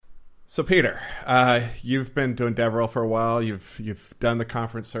So Peter, you've been doing DevRel for a while. You've done the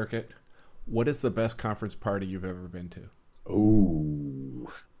conference circuit. What is the best conference party you've ever been to?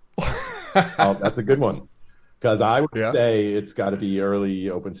 Ooh. Oh, that's a good one. Because I would say it's got to be early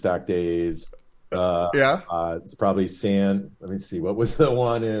OpenStack days. It's probably let me see, what was the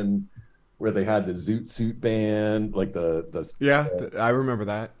one in where they had the Zoot Suit band, like I remember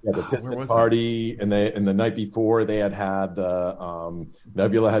that. Yeah, the Piston party, and the night before they had the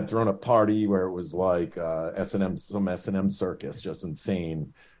Nebula had thrown a party where it was like some S&M circus, just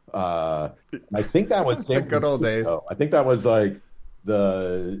insane. I think that was the good old days. I think that was like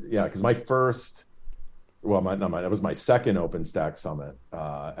because my first. That was my second OpenStack summit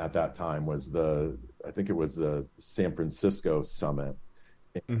at that time. I think it was the San Francisco summit,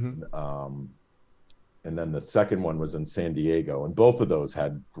 and then the second one was in San Diego, and both of those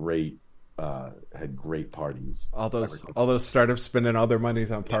had great parties. All those startups spending all their monies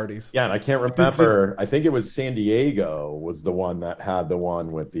on parties. Yeah, and I can't remember. I think it was San Diego was the one that had the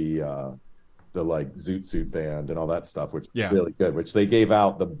one with the like Zoot Suit band and all that stuff, which was really good. Which they gave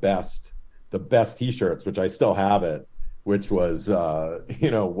out the best T-shirts, which I still have it, which was,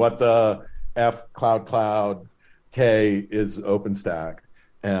 what the F cloud K is OpenStack.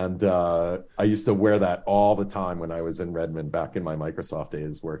 And I used to wear that all the time when I was in Redmond back in my Microsoft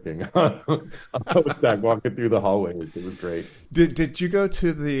days working on OpenStack, walking through the hallways. It was great. Did you go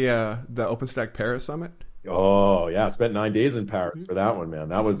to the OpenStack Paris Summit? Oh, yeah. I spent 9 days in Paris for that one, man.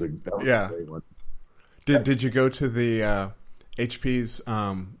 That was a great one. Did you go to the... HP's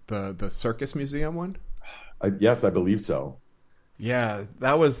the Circus Museum one? Yes, I believe so. Yeah,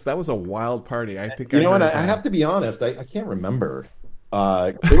 that was a wild party. I think I have to be honest. I can't remember.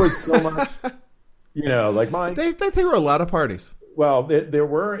 There was so much, like mine. They were a lot of parties. Well, there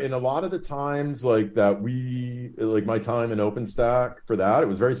were, in a lot of the times like that like my time in OpenStack for that, it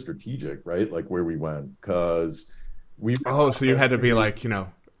was very strategic, right? Like where we went because we. Oh, so you had to be like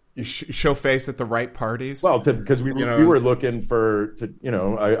you show face at the right parties. Well, because we were looking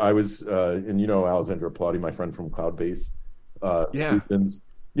I was and Alessandro Plauti, my friend from Cloudbase Solutions,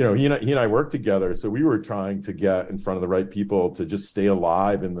 he and I worked together, so we were trying to get in front of the right people to just stay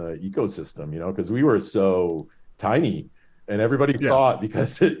alive in the ecosystem, because we were so tiny, and everybody thought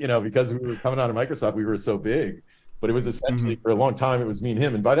because we were coming out of Microsoft, we were so big, but it was essentially for a long time it was me and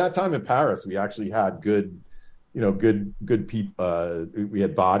him, and by that time in Paris, we actually had good people. We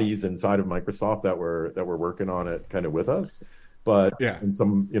had bodies inside of Microsoft that were working on it kind of with us, and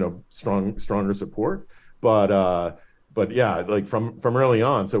some stronger support. But like from early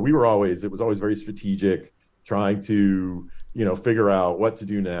on, so it was always very strategic, trying to figure out what to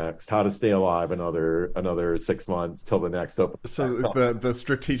do next, how to stay alive another 6 months till the next open. So the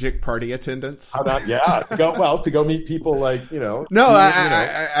strategic party attendance. To go meet people like No,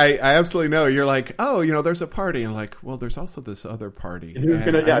 I absolutely know. You're like, there's a party, and like, well, there's also this other party.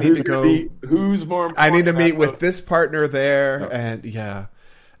 Who's more? I need to meet with this partner there, and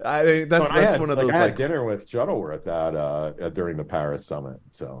I mean that's one of those. I had dinner with Shuttleworth during the Paris summit,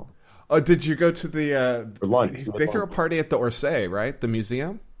 so. Oh, did you go to the lunch? They threw a party at the Orsay, right? The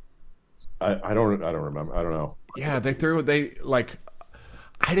museum. I don't remember. I don't know. Yeah, I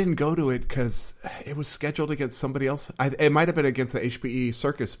didn't go to it because it was scheduled against somebody else. It might have been against the HPE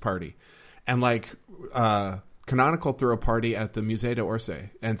Circus party, and Canonical threw a party at the Musée d'Orsay,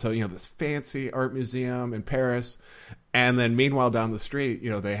 and so this fancy art museum in Paris, and then meanwhile down the street,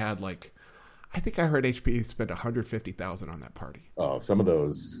 they had I think I heard HPE spent $150,000 on that party. Oh, some of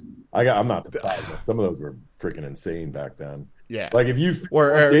those I'm not surprised. Some of those were freaking insane back then. Yeah, like if you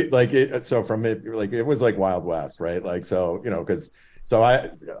so from it, like it was like Wild West, right? Like because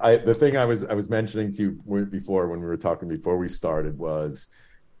the thing I was mentioning to you before when we were talking before we started was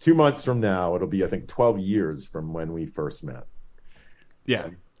 2 months from now it'll be I think 12 years from when we first met. Yeah.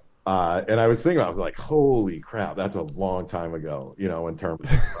 And I was thinking, I was like, holy crap, that's a long time ago, in terms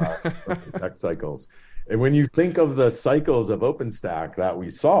of tech cycles. And when you think of the cycles of OpenStack that we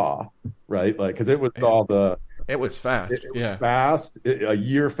saw, right? Like, because it was it was fast. It was fast. A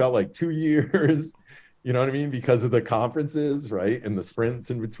year felt like 2 years, you know what I mean? Because of the conferences, right? And the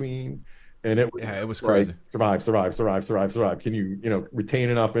sprints in between. And it was crazy. Survive. Can you, retain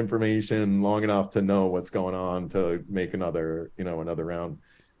enough information long enough to know what's going on to make another round?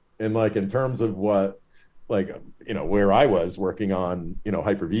 And in terms of what, where I was working on,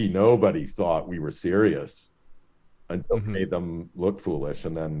 Hyper-V, nobody thought we were serious until we made them look foolish.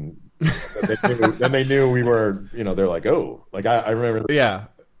 And then they knew we were, they're like, oh, I remember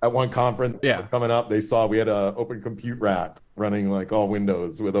at one conference coming up, they saw we had a open compute rack running all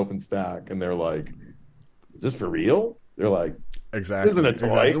Windows with OpenStack. And they're like, is this for real? They're like, exactly, isn't a toy.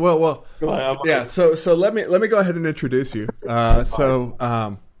 Exactly. Well, yeah. So let me go ahead and introduce you. I'm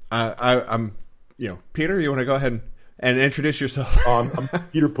Peter. You want to go ahead and introduce yourself? I'm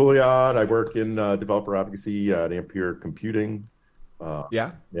Peter Pouliot. I work in developer advocacy at Ampere Computing.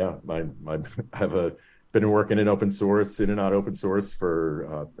 Yeah. I've been working in open source, in and out open source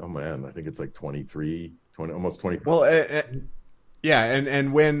for I think it's like 20, almost 20. Well,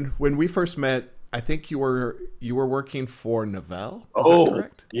 and when we first met, I think you were working for Novell. Is that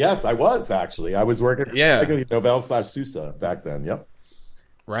correct? Yes, I was actually. I was working for Novell/SUSE back then. Yep.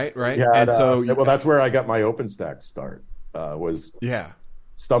 Right. Yeah, and so that's where I got my OpenStack start. Was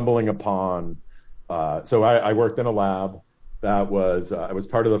stumbling upon. So I worked in a lab. That was I was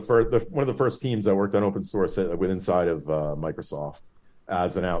part of one of the first teams that worked on open source inside of Microsoft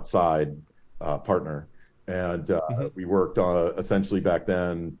as an outside partner, and we worked on essentially back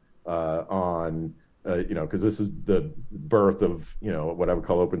then on because this is the birth of what I would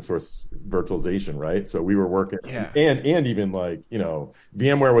call open source virtualization, right? So we were working, and even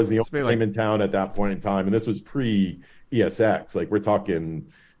VMware was the only thing in town at that point in time, and this was pre ESX, like we're talking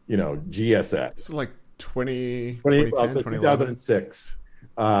GSX. It's like 2006.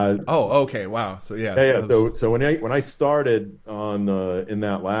 Okay, wow. So yeah. So when I started in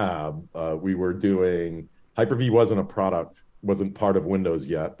that lab, we were doing Hyper-V. Wasn't part of Windows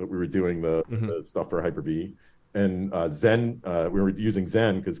yet, but we were doing the stuff for Hyper-V, and Zen. We were using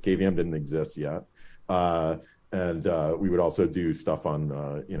Zen because KVM didn't exist yet, and we would also do stuff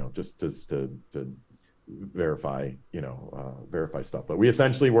on just to verify stuff. But we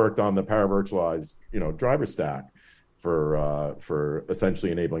essentially worked on the paravirtualized driver stack for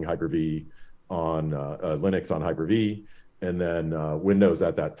essentially enabling Hyper-V on Linux on Hyper-V, and then Windows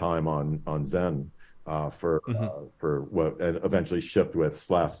at that time on Zen. For what and eventually shipped with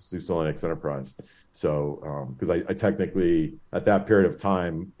SUSE Linux Enterprise. So because I technically at that period of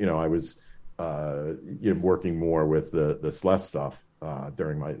time, I was working more with the SLES stuff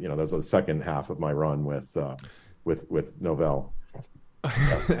during my that was the second half of my run with Novell.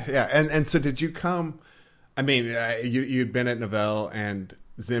 Yeah, and so did you come? I mean, you'd been at Novell and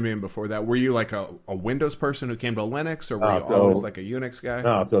Symbian before that. Were you like a Windows person who came to Linux, or were you always like a Unix guy?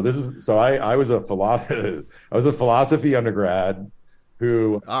 No, I was a philosophy undergrad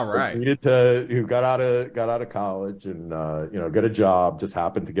who who got out of college and get a job. Just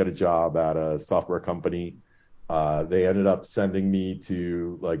happened to get a job at a software company. They ended up sending me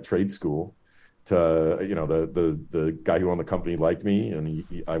to like trade school. To the guy who owned the company liked me, and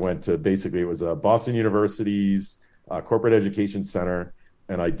I went to it was Boston University's Corporate Education Center.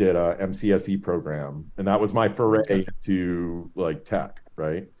 And I did a MCSE program, and that was my foray to like tech,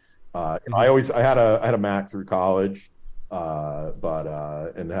 right? I had a Mac through college, but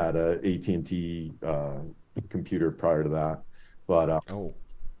had a AT&T computer prior to that. But I don't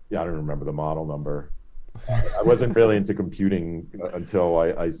remember the model number. I wasn't really into computing until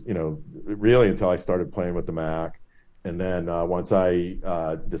I started playing with the Mac, and then once I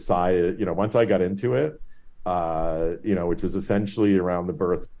decided, once I got into it. Which was essentially around the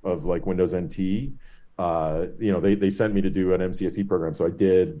birth of like Windows NT. They sent me to do an MCSE program. So I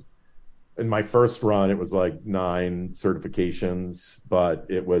did, in my first run, it was like 9 certifications, but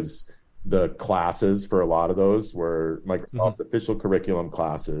it was the classes for a lot of those were Microsoft official curriculum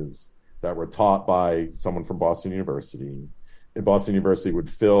classes that were taught by someone from Boston University. And Boston University would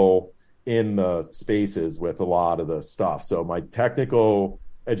fill in the spaces with a lot of the stuff. So my technical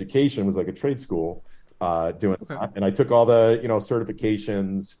education was like a trade school. Doing that. And I took all the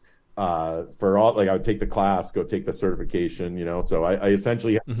certifications for all, like I would take the class, go take the certification, so I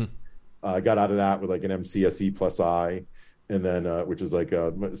essentially got out of that with like an MCSE plus I, and then which is like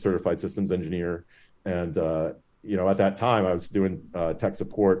a certified systems engineer. And at that time I was doing tech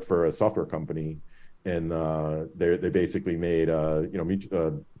support for a software company, and they basically made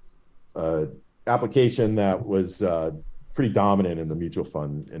application that was pretty dominant in the mutual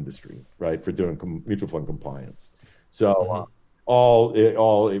fund industry, right, for doing mutual fund compliance. So it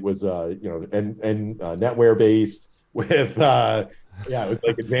was NetWare based with it was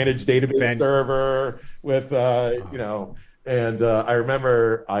like Advantage database server with and I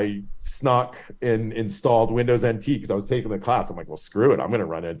remember I snuck and installed Windows NT because I was taking the class. I'm like, well, screw it, I'm going to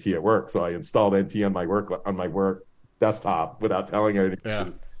run NT at work. So I installed NT on my work desktop without telling anything. Yeah.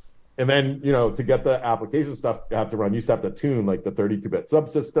 And then, to get the application stuff, you have to tune like the 32-bit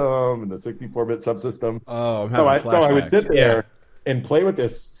subsystem and the 64-bit subsystem. Oh, so I would sit there and play with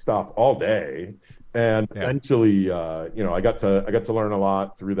this stuff all day. And essentially, I got to learn a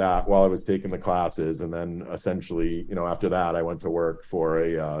lot through that while I was taking the classes. And then essentially, after that, I went to work for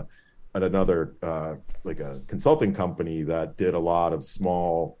a at another like a consulting company that did a lot of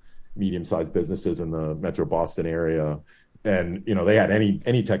small, medium-sized businesses in the Metro Boston area, and they had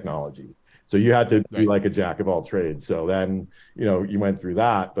any technology. So you had to be like a jack of all trades. So then, you went through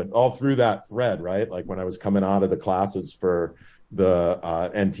that, but all through that thread, right? Like when I was coming out of the classes for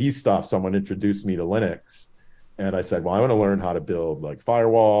the NT stuff, someone introduced me to Linux. And I said, well, I want to learn how to build like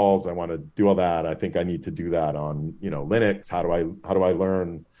firewalls. I want to do all that. I think I need to do that on, Linux. How do I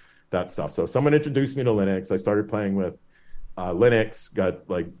learn that stuff? So someone introduced me to Linux. I started playing with Linux, got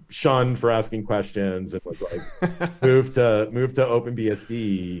like shunned for asking questions, and was like moved to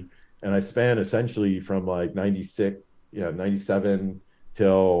OpenBSD. And I spent essentially from like 97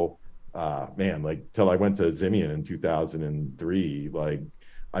 till till I went to Symbian in 2003. Like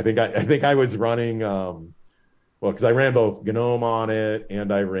I think I was running because I ran both GNOME on it,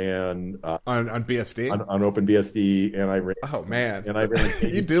 and I ran on BSD on OpenBSD, and I ran. Oh man, and I ran.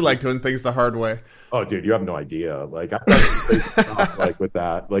 You do like doing things the hard way. Oh, dude, you have no idea. Like I've done stuff like with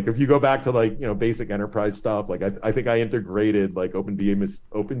that. Like if you go back to like basic enterprise stuff, like I think I integrated like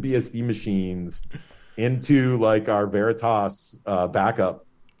OpenBSD machines into like our Veritas backup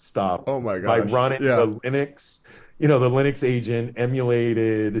stuff. Oh my gosh! By running the Linux, the Linux agent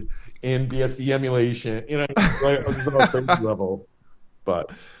emulated in BSD emulation, like crazy level.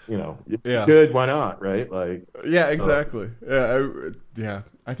 But good, why not, right? Like yeah, exactly. I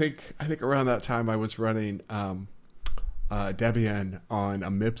think around that time I was running Debian on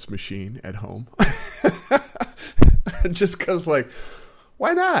a MIPS machine at home, just because like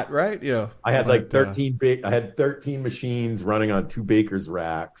why not, right? I had like 13 I had 13 machines running on 2 Baker's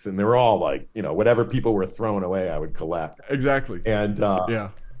racks, and they were all like whatever people were throwing away I would collect. Exactly. And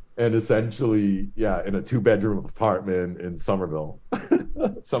and essentially, in a 2-bedroom apartment in Somerville.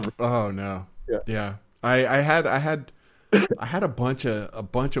 Oh no! Yeah. I had a bunch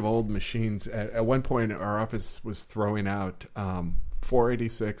of old machines. At one point, our office was throwing out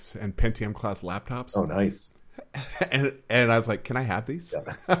 486 and Pentium class laptops. Oh, nice! And I was like, "Can I have these?"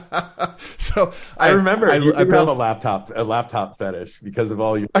 Yeah. So I remember you have a laptop fetish because of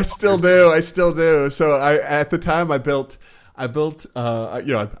all you. I still do. So at the time I built I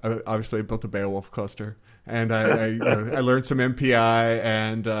obviously built a Beowulf cluster, and I learned some MPI,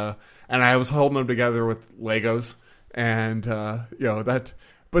 and I was holding them together with Legos, and that.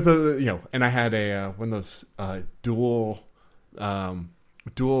 But and I had one of those dual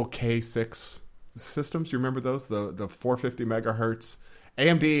K6 systems. You remember those? The 450 megahertz.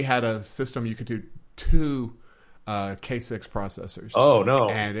 AMD had a system you could do 2 K6 processors. Oh no!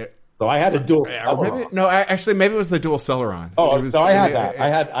 And so I had a dual. Maybe it was the dual Celeron. So I had that. I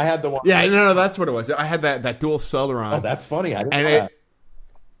had the one. Yeah, no, that's what it was. I had that dual Celeron. Oh, that's funny. I didn't know that.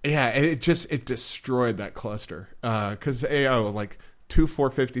 Yeah, and it destroyed that cluster because like 2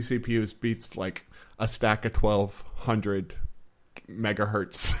 450 CPUs beats like a stack of 1200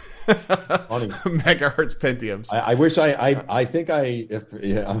 megahertz megahertz Pentiums. I wish I think I'm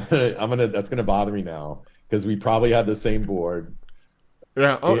gonna that's gonna bother me now because we probably had the same board.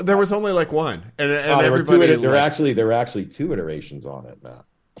 Yeah. Oh, there was only like one, and everybody. There were actually 2 iterations on it, Matt.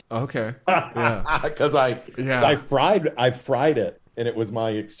 Okay. Yeah. Because I fried it, and it was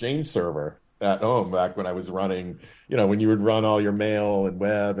my Exchange server at home back when I was running. When you would run all your mail and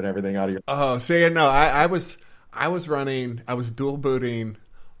web and everything out of your. Oh, see, no, I was dual booting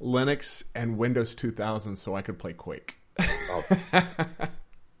Linux and Windows 2000 so I could play Quake. Oh.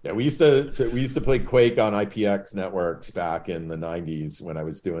 Yeah, we used to play Quake on IPX networks back in the 90s when I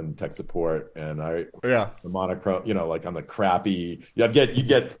was doing tech support, and the monochrome, like on the crappy,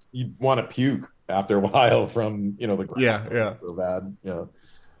 you'd want to puke after a while from the so bad,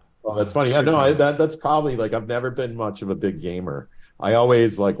 Oh, that's funny. Yeah, no, that's probably like I've never been much of a big gamer. I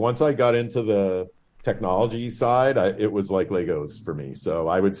always like once I got into the technology side, it was like Legos for me. So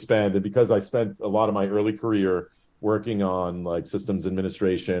I would spend, and because I spent a lot of my early career working on like systems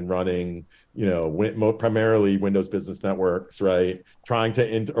administration, running, primarily Windows Business Networks, right? Trying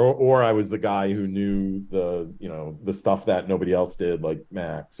to, or I was the guy who knew the stuff that nobody else did, like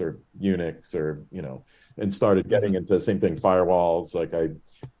Macs or Unix or, and started getting into the same thing, firewalls. Like I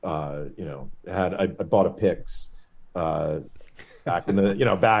bought a Pix, back in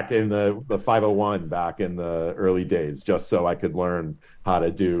the 501 back in the early days, just so I could learn how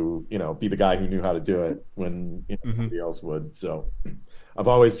to do, be the guy who knew how to do it when nobody else would. So I've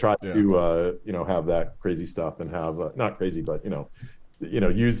always tried to have that crazy stuff and have not crazy, but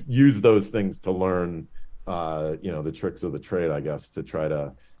use those things to learn the tricks of the trade, I guess, to try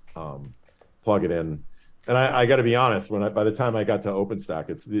to plug it in And I got to be honest, by the time I got to OpenStack,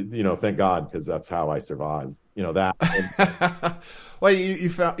 it's, thank God, because that's how I survived. That. Well, you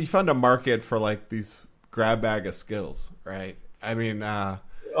found a market for like these grab bag of skills, right? I mean, I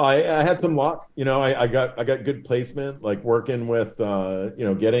had some luck. I got good placement. Like working with,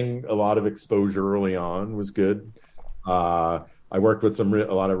 getting a lot of exposure early on was good. I worked with a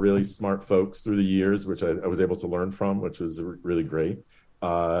lot of really smart folks through the years, which I was able to learn from, which was really great.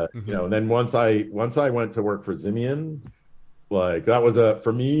 And then once I went to work for Zimian, like that was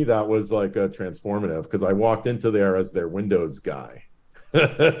for me, that was like a transformative, because I walked into there as their Windows guy.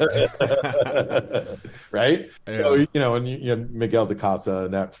 Right. Yeah. So, and Miguel de Casa,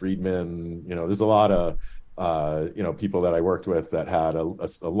 Nat Friedman, there's a lot of people that I worked with that had a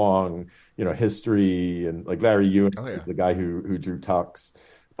long history, and like Larry Ewing, the guy who drew Tux.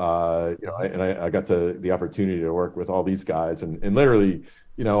 And I got the opportunity to work with all these guys, and literally,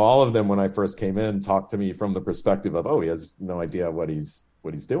 all of them, when I first came in, talked to me from the perspective of, he has no idea what he's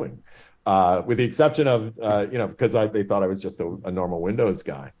doing. With the exception of, because they thought I was just a normal Windows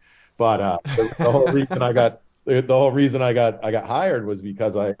guy. But the whole reason I got hired was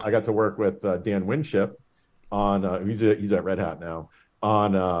because I got to work with Dan Winship on, he's at Red Hat now,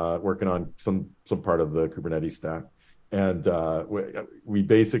 on working on some part of the Kubernetes stack. And we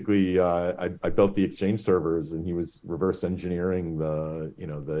basically, I built the Exchange servers, and he was reverse engineering the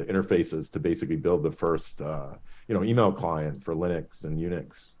interfaces to basically build the first, email client for Linux and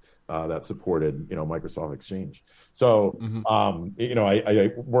Unix that supported, Microsoft Exchange. So,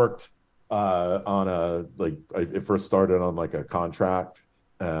 I worked on I first started on like a contract,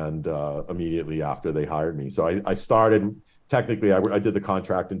 and immediately after they hired me. So I started, technically, I did the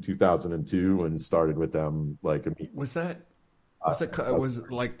contract in 2002 and started with them like immediately. Was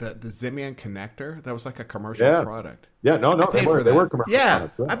like the Zimian connector? That was like a commercial product. Yeah, no, they were commercial. Yeah,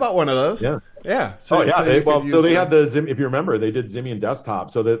 products, I bought one of those. Yeah. So they had the Zim. If you remember, they did Zimian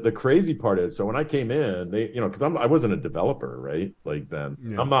Desktop. So the crazy part is, so when I came in, they, because I wasn't a developer, right? Like then,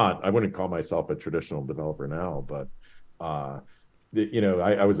 I wouldn't call myself a traditional developer now, but I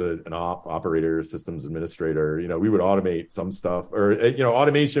was an operator, systems administrator. We would automate some stuff, or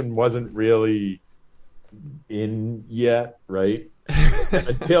automation wasn't really in yet, right?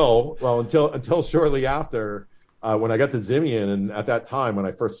 until shortly after, when I got to Zimian, and at that time when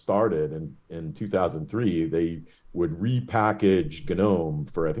I first started in 2003, they would repackage GNOME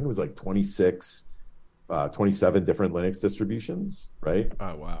for, I think it was like 27 different Linux distributions, right?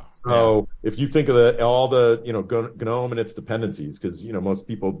 Oh wow! So if you think of all the GNOME and its dependencies, because most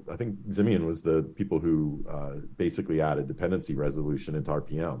people, I think Zimian was the people who basically added dependency resolution into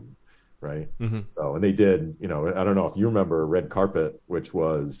RPM, right? So, and they did, I don't know if you remember Red Carpet, which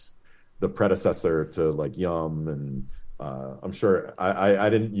was the predecessor to like Yum, and I'm sure I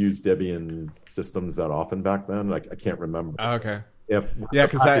didn't use Debian systems that often back then. Like I can't remember. Okay.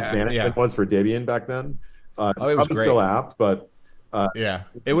 Because management was for Debian back then. It was great. Still apt, but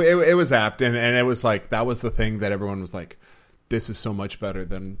it was apt, and it was like, that was the thing that everyone was like, this is so much better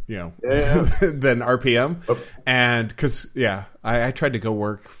than than RPM. And because I tried to go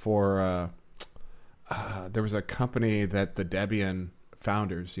work for there was a company that the Debian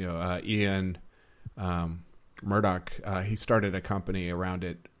founders, Ian Murdoch, he started a company around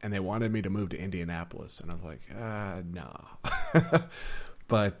it, and they wanted me to move to Indianapolis, and I was like, no.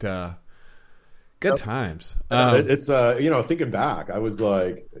 But good times. It's thinking back, I was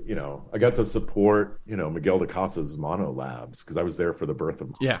like, I got to support Miguel de Casa's Mono Labs, because I was there for the birth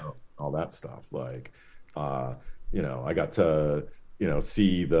of Mono, all that stuff. Like I got to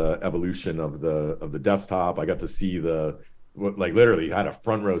see the evolution of the desktop. I got to see literally had a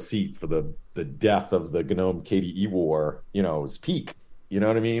front row seat for the death of the GNOME KDE war. Its peak. You know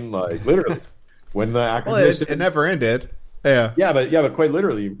what I mean? Like literally when the acquisition, it never ended. But quite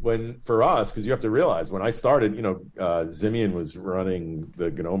literally, when for us, because you have to realize, when I started, Zimian was running the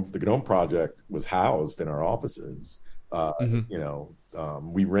GNOME project was housed in our offices.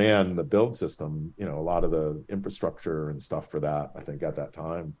 We ran the build system, a lot of the infrastructure and stuff for that, I think, at that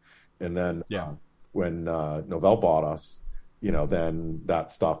time. And then when Novell bought us, then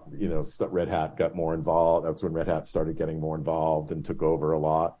that stuff, Red Hat got more involved. That's when Red Hat started getting more involved and took over a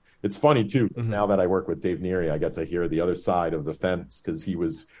lot. It's funny too, now that I work with Dave Neary, I get to hear the other side of the fence, because he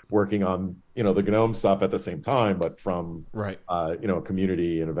was working on, the GNOME stuff at the same time, but from a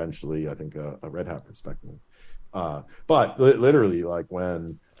community and eventually, I think, a Red Hat perspective. But literally, like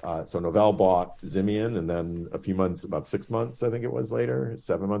when so Novell bought Zimian, and then about 6 months, I think it was later,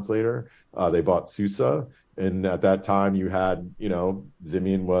 7 months later, they bought SUSE. And at that time you had,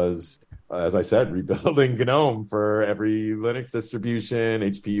 Zimian was as I said, rebuilding GNOME for every Linux distribution,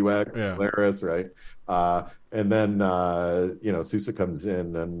 HPUX, Polaris, right? And then SUSE comes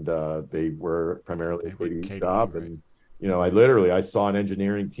in, and they were primarily a KDE job, right? And I saw an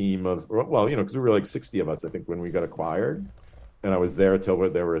engineering team of, because we were like 60 of us, I think, when we got acquired, and I was there till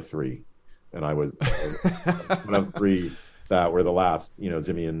there were 3, and I was one of 3 that were the last,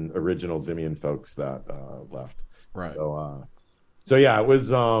 original Ximian folks that left. Right. So yeah, it was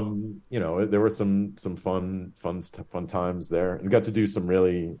there were some fun times there, and got to do some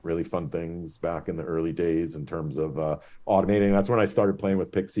really, really fun things back in the early days in terms of automating. That's when I started playing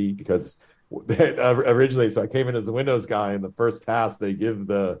with Pixie, because originally, so I came in as a Windows guy, and the first task they give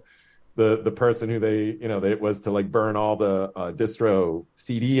the person who it was to like burn all the distro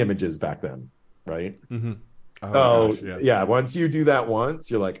CD images back then, right? Mm-hmm. Oh, gosh, yes. Yeah, once you do that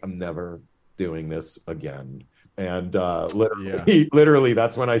once, you're like, I'm never doing this again. And literally,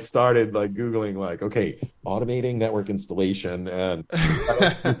 that's when I started like Googling, like, okay, automating network installation, and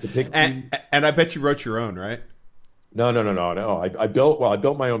and I bet you wrote your own, right? No. I built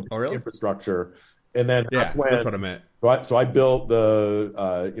my own infrastructure, and then that's what I meant. So I built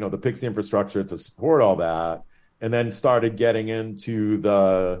the Pixie infrastructure to support all that, and then started getting into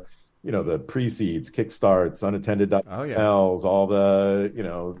the pre-seeds, kickstarts, unattended Ls, all the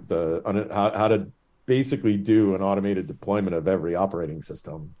how to basically do an automated deployment of every operating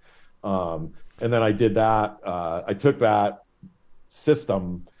system. And then I did that. I took that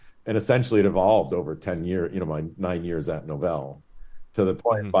system, and essentially it evolved over 10 years, my 9 years at Novell, to the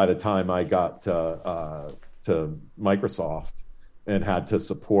point by the time I got to Microsoft and had to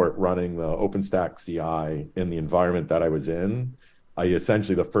support running the OpenStack CI in the environment that I was in,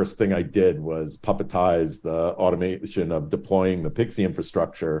 the first thing I did was puppetize the automation of deploying the Pixie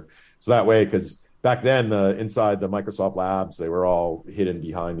infrastructure. So that way, because back then, inside the Microsoft labs, they were all hidden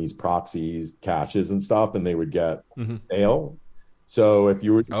behind these proxies, caches, and stuff, and they would get stale. So if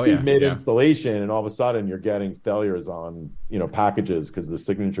you were mid-installation, and all of a sudden you're getting failures on packages because the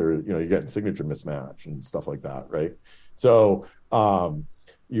signature, you're getting signature mismatch and stuff like that, right? So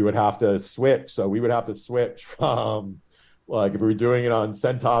you would have to switch. So we would have to switch from, like, if we were doing it on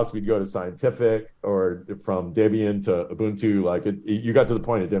CentOS, we'd go to Scientific, or from Debian to Ubuntu. Like, you got to the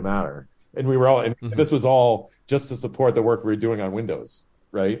point it didn't matter. And we were all, and this was all just to support the work we were doing on Windows,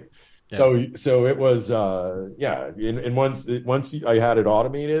 right? Yeah. So it was, And once I had it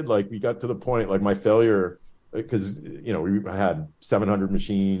automated, like, we got to the point, like, my failure, because we had 700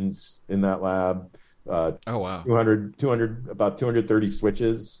 machines in that lab. Oh wow. 200, about 230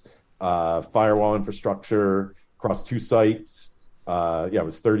 switches, firewall infrastructure across 2 sites. It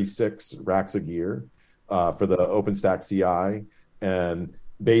was 36 racks of gear for the OpenStack CI, and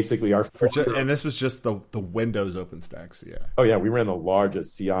basically and this was just the Windows OpenStack CI. Oh yeah, we ran the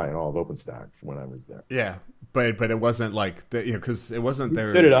largest CI in all of OpenStack when I was there. Yeah, but it wasn't like because it wasn't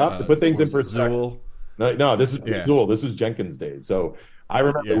there. Split it up to put things in perspective. No, this was Zool. This was Jenkins days. So I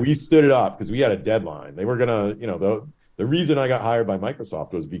remember we stood it up because we had a deadline. They were gonna, the reason I got hired by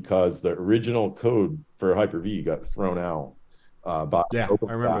Microsoft was because the original code for Hyper-V got thrown out. By OpenStack,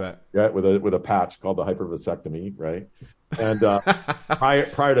 I remember that. Yeah, with a patch called the hypervasectomy, right? And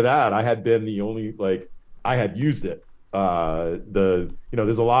prior to that, I had been the only, I had used it.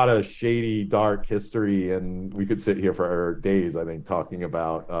 There's a lot of shady, dark history, and we could sit here for days, I think, talking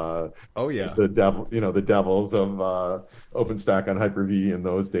about the devils of OpenStack on Hyper-V in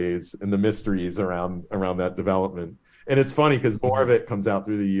those days, and the mysteries around that development. And it's funny because more of it comes out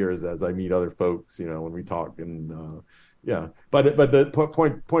through the years as I meet other folks, when we talk, and but the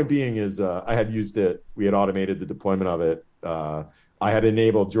point being is, I had used it. We had automated the deployment of it. I had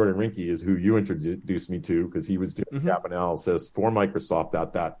enabled Jordan Rinke, is who you introduced me to, because he was doing gap analysis for Microsoft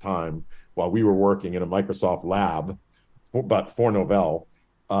at that time while we were working in a Microsoft lab, but for Novell.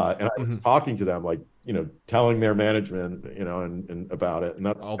 And I was talking to them, telling their management, and about it, and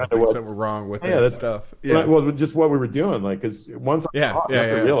that's all the things that were wrong with that stuff. Yeah, well, just what we were doing, because once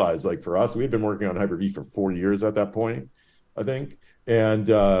I realized, for us, we had been working on Hyper-V for 4 years at that point, I think,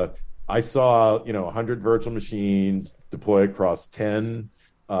 and I saw 100 virtual machines deploy across 10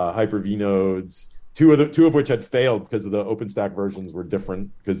 Hyper-V nodes. Two of which had failed because of the OpenStack versions were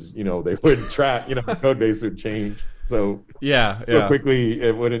different, because they would track, the code base would change. So quickly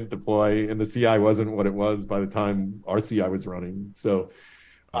it wouldn't deploy, and the CI wasn't what it was by the time our CI was running. So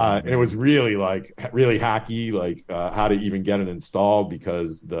and it was really really hacky, how to even get it installed,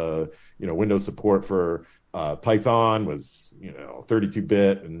 because the Windows support for Python was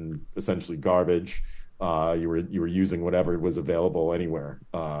 32-bit and essentially garbage. You were using whatever was available anywhere.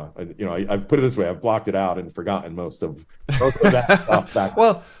 I've put it this way: I've blocked it out and forgotten most of that stuff back.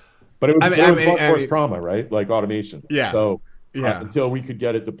 Well, But it was, blunt force trauma, right? Like automation. Yeah. So yeah. Until we could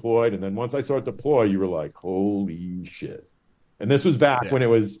get it deployed, and then once I saw it deploy, you were like, "Holy shit!" And this was back when you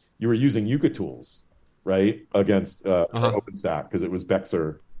were using Yuka tools, right, against OpenStack, because it was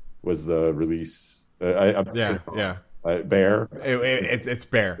Bexar was the release. Bear. It's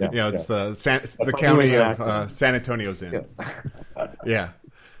Bear. Yeah, it's the county of San Antonio's in. Yeah.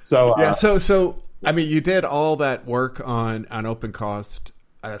 So I mean, you did all that work on OpenCost.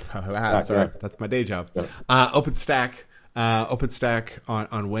 Sorry, that's my day job. OpenStack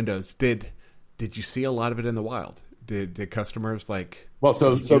on Windows. Did you see a lot of it in the wild? Did customers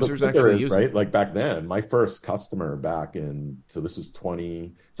users actually use it? Right? Like back then, my first customer this was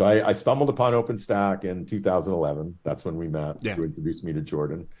 20. So I stumbled upon OpenStack in 2011. That's when we met. You introduced me to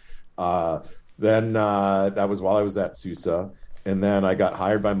Jordan. Then that was while I was at SUSE. And then I got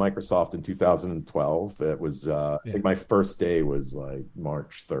hired by Microsoft in 2012. It was, I think my first day was like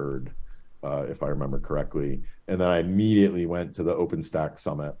March 3rd, if I remember correctly. And then I immediately went to the OpenStack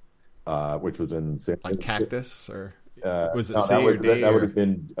Summit, which was in San Francisco. Like Cactus or was it that would have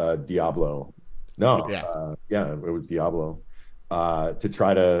been Diablo. No, it was Diablo. To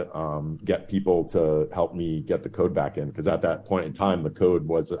try to get people to help me get the code back in, because at that point in time, the code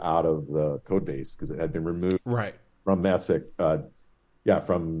was out of the code base because it had been removed from Messick. It had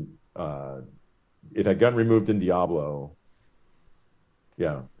gotten removed in Diablo.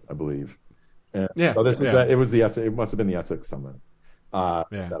 Yeah, I believe. And so it must have been the Essex Summit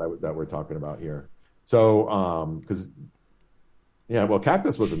that we're talking about here. So,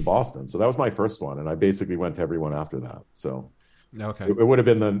 Cactus was in Boston, so that was my first one, and I basically went to everyone after that. So, it would have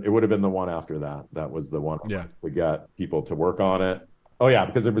been the one after that. That was the one to get people to work on it. Oh yeah,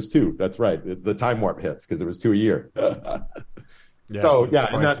 because there was two. That's right. The time warp hits because there was two a year. The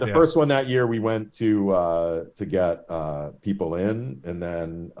first one that year we went to get people in, and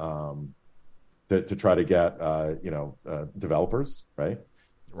then to try to get developers, right?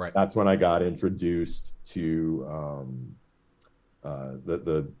 Right. That's when I got introduced to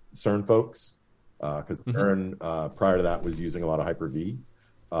the CERN folks, because CERN prior to that was using a lot of Hyper-V.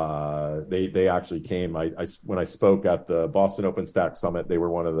 They actually came. When I spoke at the Boston OpenStack Summit, they were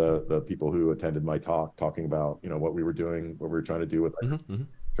one of the people who attended my talk, talking about what we were doing, what we were trying to do with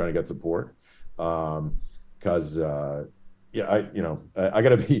trying to get support. Because I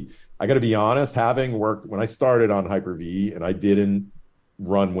gotta be honest. Having worked when I started on Hyper-V, and I didn't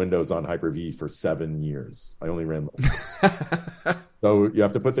run Windows on Hyper-V for 7 years. I only ran. So you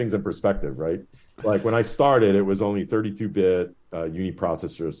have to put things in perspective, right? Like when I started, it was only 32-bit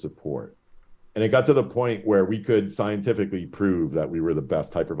uniprocessor support. And it got to the point where we could scientifically prove that we were the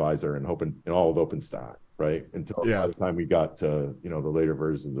best hypervisor in all of OpenStack, right? Until by the time we got to, the later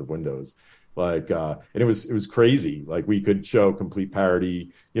versions of Windows. And it was crazy. Like we could show complete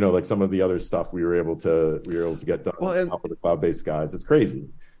parity, like some of the other stuff we were able to get done on top of the cloud-based guys. It's crazy.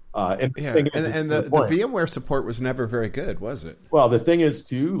 The VMware support was never very good, was it? Well, the thing is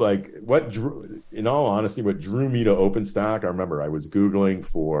too, like in all honesty, what drew me to OpenStack, I remember I was Googling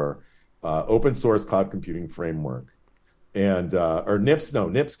for open source cloud computing framework and, or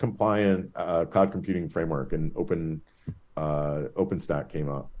NIPS compliant cloud computing framework, and OpenStack came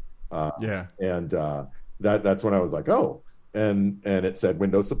up. That's when I was like, oh, and it said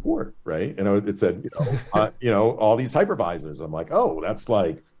Windows support, right? And it said, all these hypervisors. I'm like, oh, that's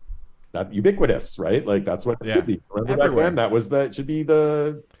like that ubiquitous, right? Like that's what it should be. Remember back then, that should be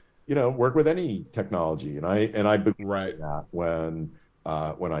the, work with any technology. And I believed that when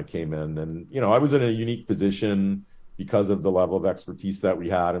I came in, and I was in a unique position because of the level of expertise that we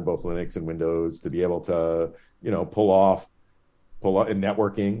had in both Linux and Windows to be able to, pull off in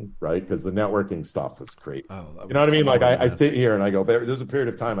networking, right? Because the networking stuff was great. You know what I mean? Like I sit here and I go, there's a period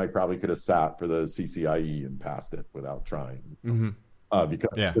of time I probably could have sat for the CCIE and passed it without trying.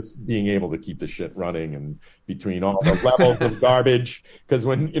 Because just being able to keep the shit running and between all the levels of garbage. Because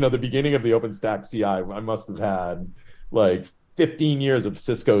when, the beginning of the OpenStack CI, I must have had like 15 years of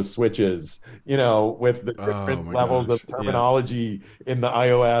Cisco switches, with the different levels of terminology in the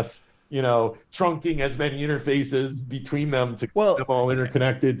iOS. Trunking as many interfaces between them to keep them all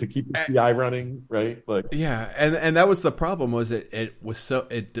interconnected to keep the CI running, right? And that was the problem. Was it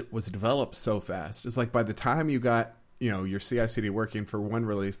was developed so fast. It's like by the time you got your CI/CD working for one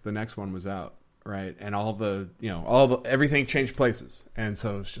release, the next one was out, right? And everything changed places, and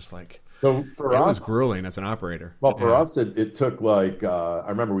so it's just like it was grueling as an operator. Well, for us, it took like I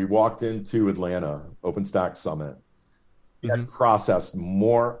remember we walked into Atlanta OpenStack Summit. We had processed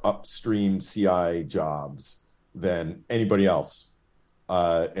more upstream CI jobs than anybody else.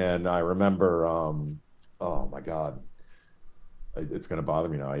 And I remember, oh my God, it's going to bother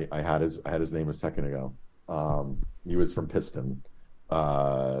me now. I had his name a second ago. He was from Piston.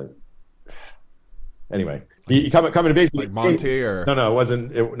 Anyway, he coming to basically like Monty or no, it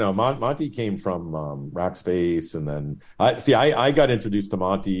wasn't. Monty came from Rackspace, and then I got introduced to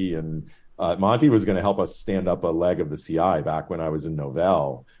Monty, and Monty was going to help us stand up a leg of the CI back when I was in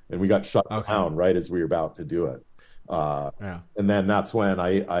Novell, and we got shut down right as we were about to do it. And then that's when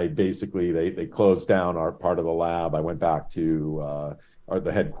I basically they closed down our part of the lab. I went back to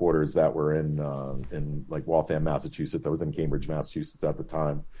the headquarters that were in like Waltham, Massachusetts. I was in Cambridge, Massachusetts at the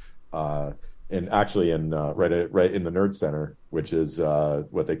time. And actually right in the Nerd Center, which is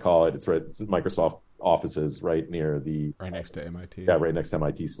what they call it. It's Microsoft offices right near right next to MIT. Yeah, right next to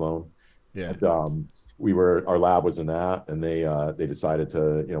MIT Sloan. Yeah. And, our lab was in that, and they decided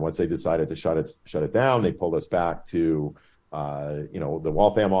to, once they decided to shut it down, they pulled us back to the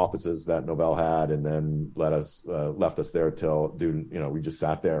Waltham offices that Novell had, and then left us there till we just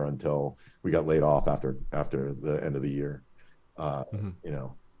sat there until we got laid off after the end of the year.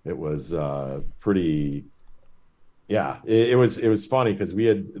 It was pretty. Yeah, it was funny because we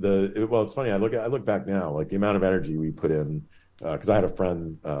had it's funny. I look back now, like the amount of energy we put in, because I had a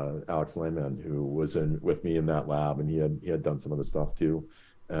friend, Alex Lehman, who was with me in that lab, and he had done some of the stuff too,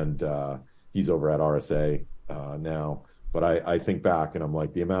 and he's over at RSA now. But I think back and I'm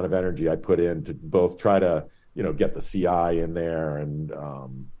like, the amount of energy I put in to both try to get the CI in there, and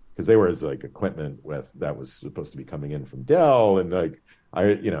because there was like equipment that was supposed to be coming in from Dell, and like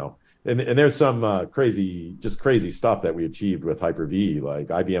and there's some crazy stuff that we achieved with Hyper-V. Like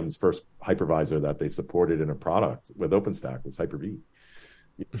IBM's first hypervisor that they supported in a product with OpenStack was Hyper-V.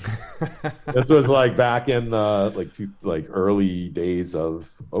 This was like back in the early days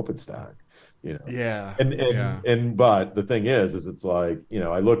of OpenStack. Yeah. But the thing is it's like,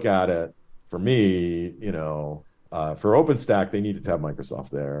 I look at it for me, for OpenStack, they needed to have Microsoft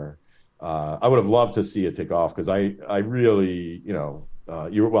there. I would have loved to see it take off because I really,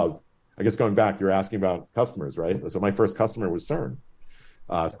 I guess going back, you're asking about customers, right? So my first customer was CERN.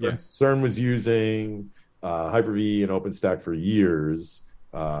 CERN was using Hyper-V and OpenStack for years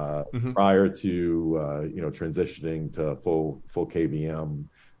prior to transitioning to full KVM.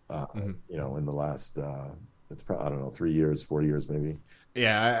 In the last it's probably, I don't know, 3 years, 4 years maybe.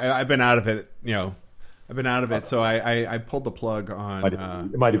 Yeah, I've been out of it. I've been out of it, so I pulled the plug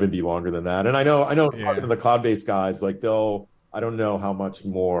on. It might even be longer than that. And I know the cloud-based guys, like I don't know how much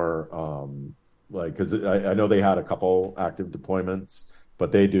more, because I know they had a couple active deployments,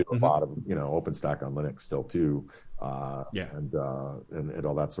 but they do a lot of OpenStack on Linux still too, and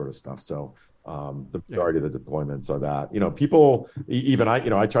all that sort of stuff. So the majority of the deployments are that. People, even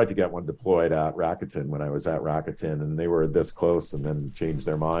I tried to get one deployed at Rakuten when I was at Rakuten, and they were this close, and then changed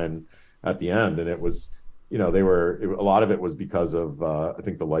their mind at the end, and it was. A lot of it was because of I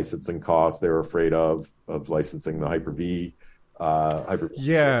think the licensing costs. They were afraid of licensing the Hyper-V.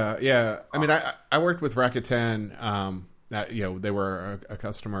 Yeah. I mean, I worked with Rakuten. They were a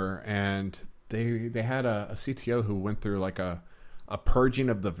customer, and they had a CTO who went through like a purging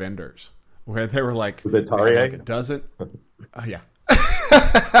of the vendors, where they were like, was it Tarrier? Like a dozen? Yeah.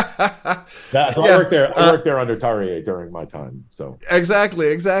 I worked there under Tarrier during my time. So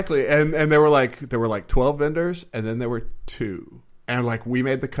exactly, and there were like 12 vendors, and then there were 2, and like we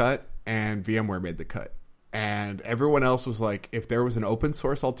made the cut, and VMware made the cut, and everyone else was like, if there was an open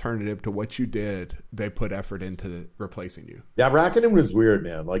source alternative to what you did, they put effort into replacing you. Yeah, Rakuten was weird,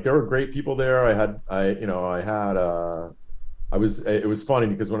 man. Like there were great people there. It was funny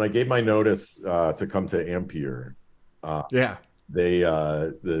because when I gave my notice to come to Ampere, they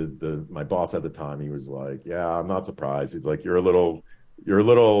my boss at the time, he was like, yeah, I'm not surprised. He's like, you're a little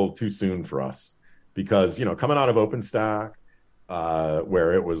too soon for us, because coming out of OpenStack,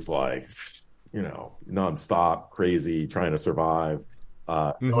 where it was like nonstop crazy trying to survive,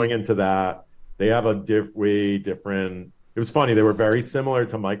 going into that, they have a way different. It was funny, they were very similar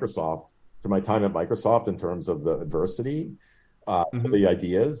to Microsoft, to my time at Microsoft, in terms of the adversity, the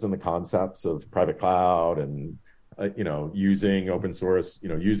ideas and the concepts of private cloud, and using open source,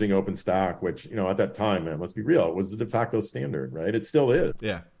 using OpenStack, which, at that time, man, let's be real, it was the de facto standard, right? It still is.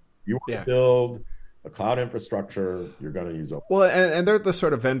 Yeah. You want to build a cloud infrastructure, you're going to use open. Well, and they're the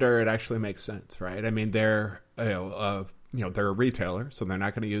sort of vendor it actually makes sense, right? I mean, they're, they're a retailer, so they're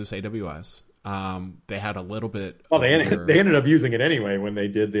not going to use AWS. They had a little bit. Well, they ended up using it anyway when they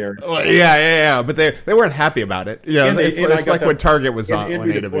did their. Well, yeah, but they weren't happy about it. It's like when Target was on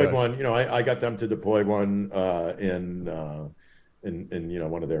AWS. One, I got them to deploy one in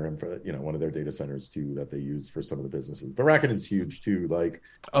one of their data centers too, that they use for some of the businesses. But Rakuten's huge too. Like,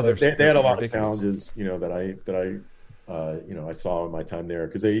 they had a lot of challenges, that I saw in my time there,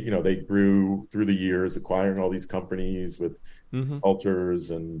 because they grew through the years, acquiring all these companies with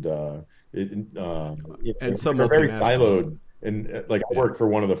cultures, and and so they're very siloed. And like I worked for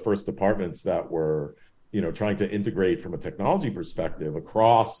one of the first departments that were, trying to integrate from a technology perspective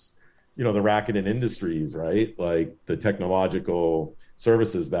across, the Rakuten industries, right? Like the technological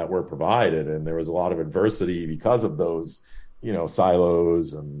services that were provided, and there was a lot of adversity because of those,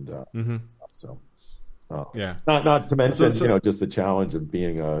 silos and stuff. So. Not to mention, just the challenge of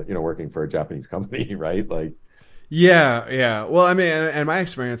being working for a Japanese company, right? Like, yeah. Well, I mean, and my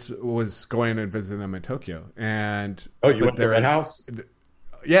experience was going and visiting them in Tokyo, and you went to Red House?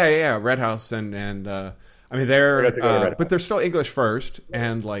 Yeah, Red House, and I mean but they're still English first,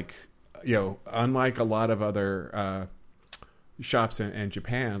 and like unlike a lot of other shops in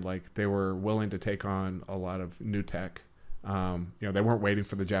Japan, like they were willing to take on a lot of new tech. They weren't waiting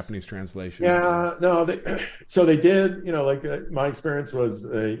for the Japanese translation. Yeah, no. So they did. My experience was,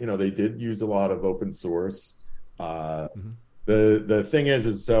 they did use a lot of open source. The thing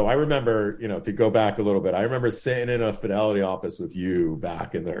is so I remember, to go back a little bit, I remember sitting in a Fidelity office with you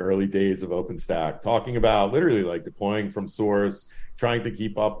back in the early days of OpenStack, talking about literally like deploying from source, trying to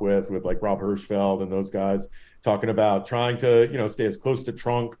keep up with like Rob Hirschfeld and those guys, talking about trying to, stay as close to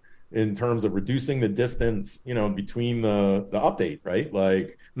trunk in terms of reducing the distance, between the update, right?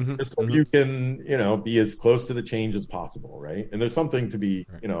 Like just so you can, be as close to the change as possible, right? And there's something to be,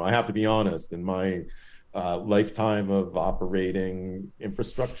 I have to be honest, in my lifetime of operating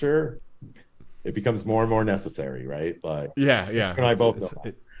infrastructure, it becomes more and more necessary, right? Like, yeah. And I both know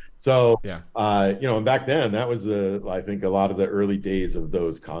that. So, and back then that was I think a lot of the early days of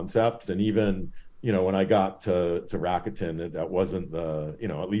those concepts, and even when I got to Rakuten, that wasn't the,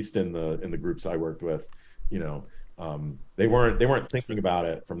 at least in the groups I worked with, they weren't thinking about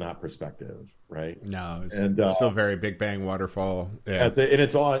it from that perspective, right? No, it's still very Big Bang waterfall. Yeah, and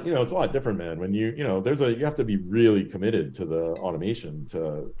it's a lot, it's a lot different, man. When you have to be really committed to the automation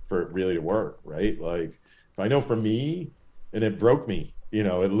for it really to work, right? Like, I know for me, and it broke me.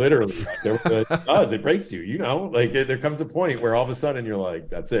 It literally it breaks you, like there comes a point where all of a sudden you're like,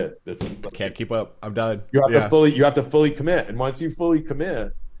 that's it. This is can't keep up. I'm done. You have to fully commit. And once you fully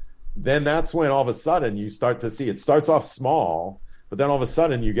commit, then that's when all of a sudden you start to see it starts off small, but then all of a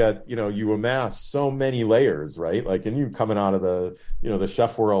sudden you get, you amass so many layers, right? Like, and you coming out of the, the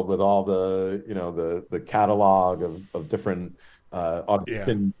chef world with all the, the catalog of different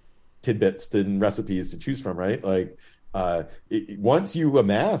automation tidbits and recipes to choose from, right? Like, once you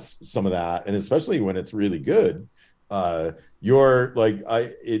amass some of that, and especially when it's really good, you're like,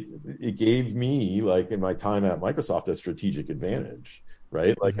 it gave me, like in my time at Microsoft, a strategic advantage,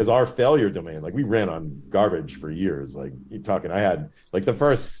 right? Like, because our failure domain, like we ran on garbage for years. Like I had like the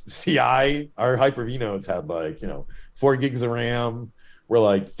first CI, our Hyper-V nodes had like 4 gigs of RAM. Were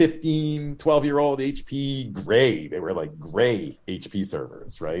like 15, 12-year-old HP gray. They were like gray HP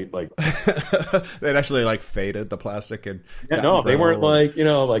servers, right? Like they'd actually like faded the plastic and they weren't like,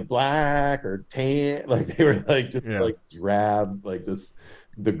 like black or tan. Like they were like just like drab, like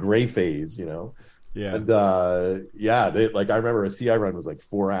the gray phase, Yeah. And they, like I remember a CI run was like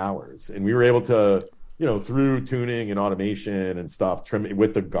 4 hours, and we were able to, through tuning and automation and stuff, trim it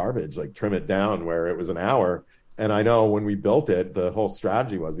with the garbage, like trim it down where it was an hour. And I know when we built it, the whole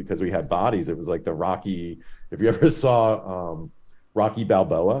strategy was, because we had bodies, it was like the Rocky, if you ever saw Rocky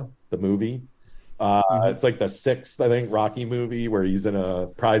Balboa, the movie, it's like the 6th, I think, Rocky movie where he's in a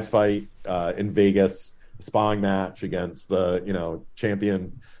prize fight in Vegas, a sparring match against the,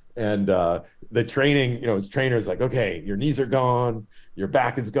 champion. And the training, his trainer's like, okay, your knees are gone, your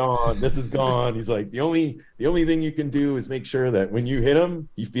back is gone, this is gone. He's like, the only thing you can do is make sure that when you hit him,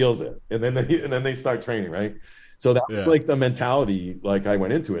 he feels it. And then they start training, right? So that was like the mentality, like I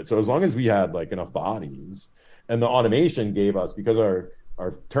went into it. So as long as we had like enough bodies, and the automation gave us, because our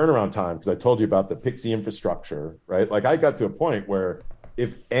turnaround time, because I told you about the Pixie infrastructure, right? Like I got to a point where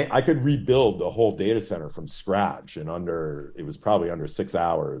if I could rebuild the whole data center from scratch it was probably under 6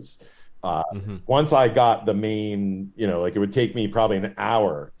 hours. Once I got the main, like it would take me probably an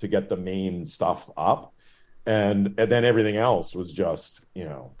hour to get the main stuff up. And then everything else was just,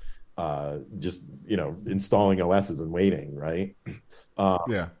 installing OSs and waiting, right?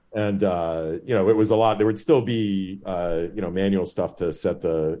 And it was a lot. There would still be manual stuff to set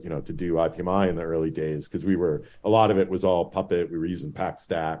to do IPMI in the early days, because a lot of it was all Puppet. We were using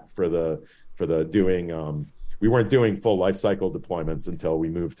PackStack for the doing. We weren't doing full lifecycle deployments until we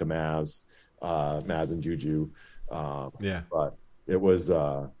moved to Maz and Juju. But it was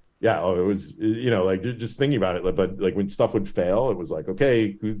it was, like just thinking about it, but like when stuff would fail, it was like,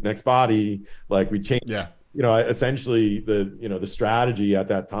 okay, next body, like we changed essentially the strategy at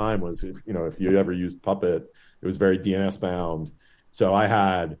that time was, if you ever used Puppet, it was very DNS bound. So I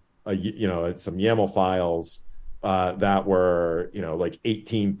had some YAML files that were like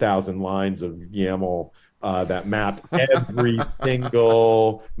 18,000 lines of YAML that mapped every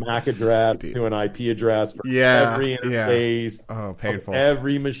single MAC address to an IP address for every interface, painful,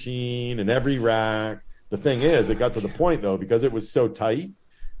 every machine and every rack. The thing is, it got to the point though, because it was so tight,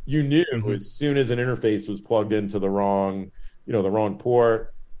 you knew as soon as an interface was plugged into the wrong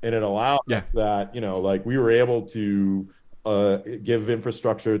port, and it allowed that, like we were able to give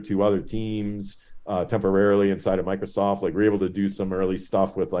infrastructure to other teams temporarily inside of Microsoft. Like we were able to do some early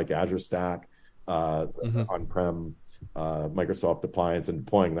stuff with like Azure Stack, on-prem Microsoft appliance, and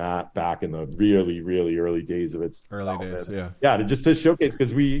deploying that back in the really, really early days of its days. To showcase,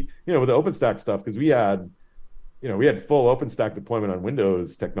 because we, with the OpenStack stuff, because we had full OpenStack deployment on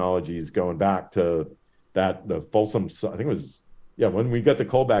Windows technologies going back to the Folsom. I think it was when we got the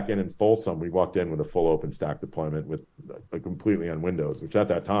call back in Folsom, we walked in with a full OpenStack deployment with completely on Windows, which at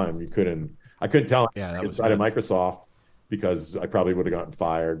that time I couldn't tell inside of Microsoft, because I probably would have gotten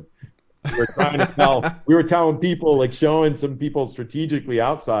fired. We were telling people, like showing some people strategically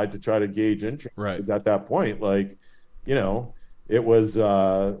outside to try to gauge interest. Right. Because at that point, like, it was,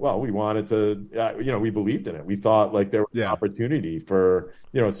 we wanted to, we believed in it. We thought like there was an opportunity for,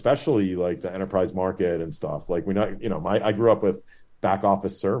 especially like the enterprise market and stuff. Like I grew up with back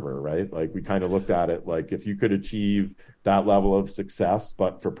office server, right? Like we kind of looked at it like if you could achieve that level of success,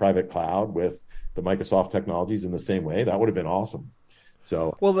 but for private cloud with the Microsoft technologies in the same way, that would have been awesome.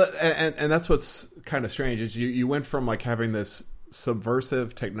 So and that's what's kind of strange is you went from like having this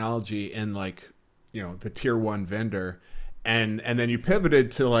subversive technology in like the tier one vendor, and then you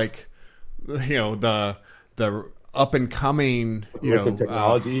pivoted to like the up and coming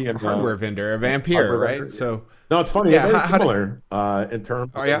technology and hardware vendor of Ampere, right? Vendor. So no, it's funny. Yeah, it's similar in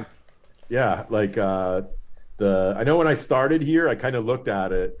terms. Oh yeah, like I know when I started here, I kind of looked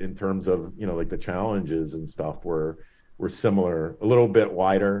at it in terms of like the challenges and stuff were similar, a little bit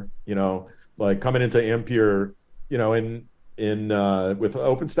wider, like coming into Ampere, in with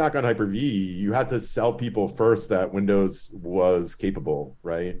OpenStack on Hyper-V, you had to sell people first that Windows was capable,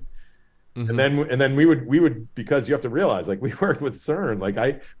 right? And then we would because you have to realize, like we worked with CERN, like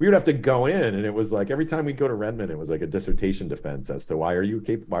we would have to go in, and it was like every time we go to Redmond, it was like a dissertation defense as to why are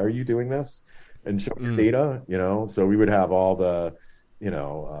you doing this, and show your data, So we would have all the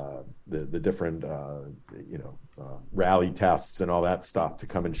the different rally tests and all that stuff to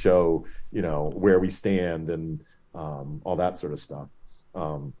come and show where we stand and all that sort of stuff.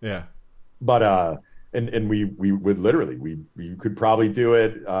 But and we would literally we could probably do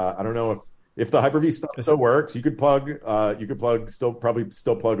it. I don't know if the Hyper-V stuff still works. You could plug still plug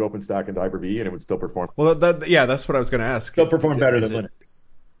OpenStack into Hyper-V and it would still perform. Well, that's what I was going to ask. Still perform better than Linux.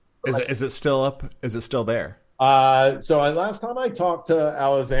 Is it still up? Is it still there? So last time I talked to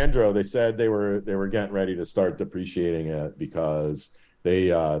Alessandro, they said they were getting ready to start depreciating it because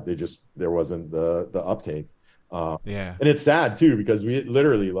there wasn't the uptake. And it's sad too, because we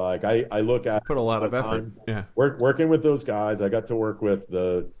literally, like, I look at put a lot of effort. Working with those guys. I got to work with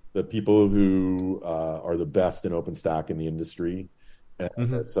the people who are the best in OpenStack in the industry.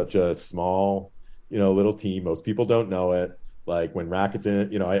 And it's such a small, little team. Most people don't know it. Like when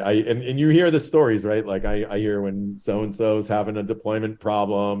Rakuten, and you hear the stories, right? Like I hear when so-and-so's having a deployment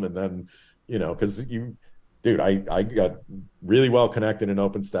problem, and then, because I got really well connected in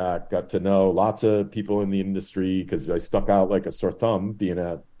OpenStack, got to know lots of people in the industry because I stuck out like a sore thumb being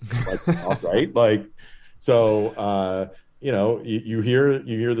at Microsoft, right? Like, so, you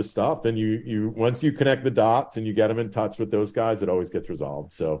hear the stuff, and you once you connect the dots and you get them in touch with those guys, it always gets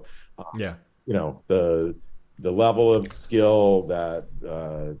resolved. So, the level of skill that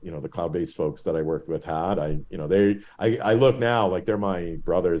the cloud-based folks that I worked with had, I look now like they're my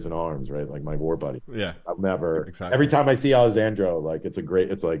brothers in arms, right? Like my war buddy. Yeah, I'll never. Every time I see Alessandro, like it's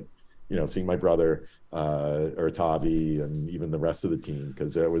like seeing my brother Tavi and even the rest of the team,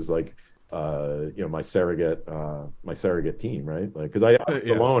 because it was like my surrogate team, right? Like because I was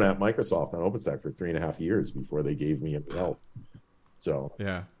alone at Microsoft on OpenStack for 3.5 years before they gave me help. So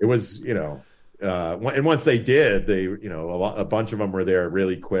it was and once they did, they a bunch of them were there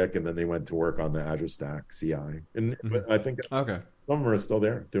really quick, and then they went to work on the Azure Stack CI, and I think some of them are still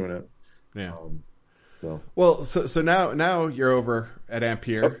there doing it. So now you're over at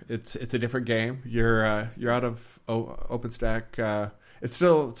Ampere. It's a different game. You're out of OpenStack, it's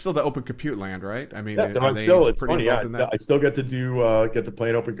still the open compute land, right? I mean, Yeah, so are I'm they still, it's pretty funny, yeah, involved in that? I still get to get to play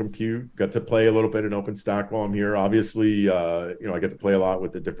in open compute, get to play a little bit in OpenStack while I'm here. Obviously, I get to play a lot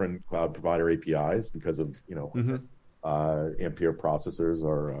with the different cloud provider APIs because of, Mm-hmm. Ampere processors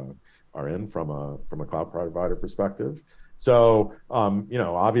are in from a cloud provider perspective. So,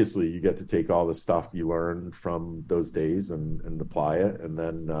 obviously you get to take all the stuff you learned from those days and apply it. And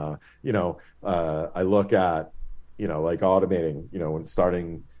then, I look at, like automating, when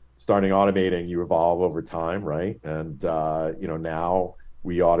starting automating, you evolve over time, right? And now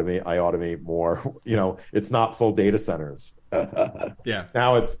I automate more. It's not full data centers. Yeah.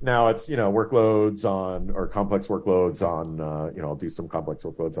 Now it's workloads on, or complex workloads on, I'll do some complex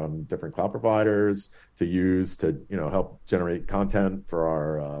workloads on different cloud providers to use to help generate content for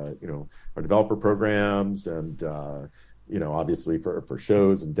our developer programs, and obviously for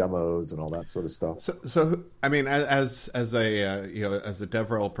shows and demos and all that sort of stuff. So I mean, as a as a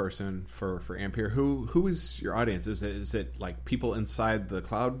DevRel person for Ampere, who is your audience? Is it like people inside the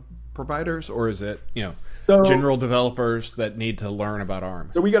cloud providers, or is it general developers that need to learn about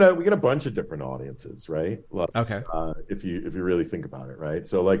ARM? So we got a bunch of different audiences, right? Okay. If you really think about it, right?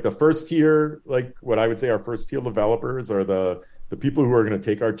 So like the first tier, like what I would say our first tier developers are the people who are going to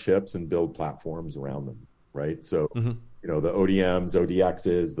take our chips and build platforms around them, right? So Mm-hmm. The ODMs,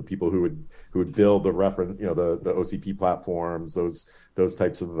 ODXs, the people who would build the reference, the OCP platforms, those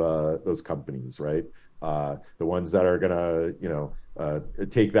types of those companies, right? The ones that are gonna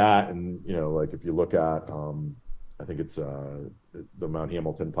take that and like if you look at I think it's the Mount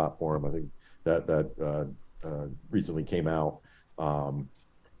Hamilton platform, I think that recently came out.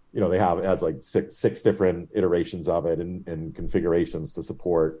 It has like six different iterations of it and configurations to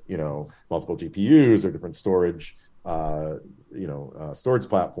support multiple GPUs or different storage storage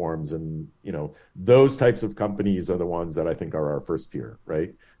platforms, and those types of companies are the ones that I think are our first tier,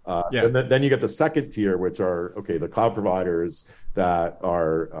 right? Yeah. And then you get the second tier, which are the cloud providers that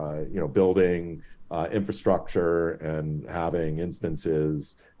are building infrastructure and having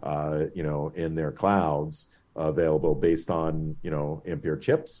instances in their clouds available based on Ampere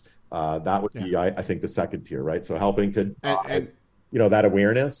chips. That would be I think the second tier, right? So helping to that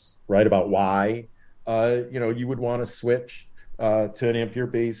awareness, right, about why you would want to switch to an Ampere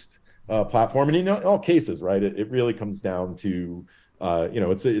based platform. And in all cases, right, it really comes down to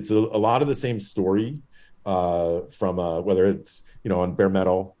it's a lot of the same story from whether it's on bare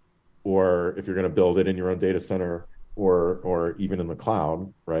metal, or if you're going to build it in your own data center, or even in the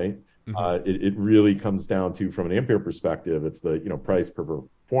cloud, right? Mm-hmm. It really comes down to, from an Ampere perspective, it's the price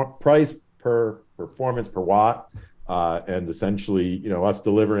per performance per watt, and essentially us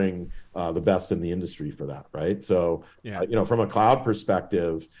delivering the best in the industry for that, right? So from a cloud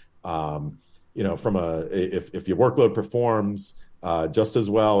perspective, from if your workload performs just as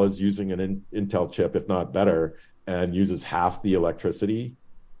well as using an Intel chip, if not better, and uses half the electricity,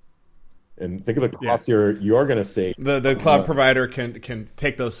 and think of the cost you're going to save. The cloud provider can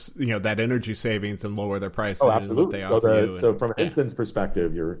take those that energy savings and lower their price. Oh, absolutely. So from an instance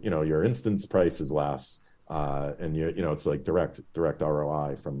perspective, your instance price is less, and it's like direct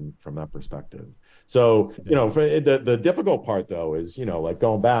ROI from that perspective. So for the difficult part though is like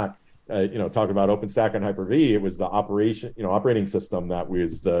going back. Talking about OpenStack and Hyper-V, it was the operating system that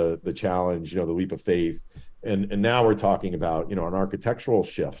was the challenge, the leap of faith, and now we're talking about an architectural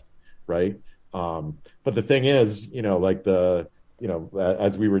shift, right? But the thing is, as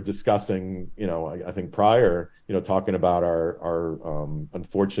we were discussing, I think prior, talking about our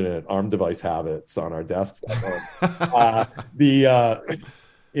unfortunate ARM device habits on our desks at home,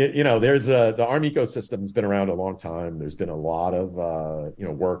 there's the ARM ecosystem has been around a long time. There's been a lot of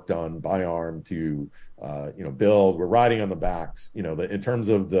work done by ARM to build. We're riding on the backs. In terms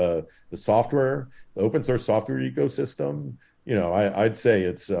of the software, the open source software ecosystem, I'd say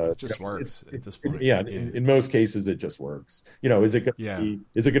it just works at this point. Yeah, in most cases it just works. Is it going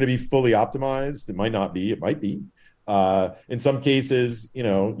to be fully optimized? It might not be. It might be. In some cases,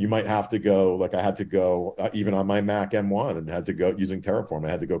 you might have to go, like I had to go even on my Mac M1 and had to go using Terraform. I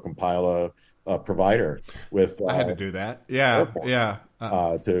had to go compile a provider with. I had to do that. Yeah, Terraform, yeah.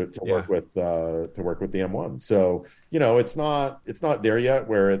 Work with the M1. So it's not there yet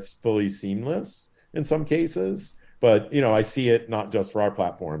where it's fully seamless in some cases. But I see it not just for our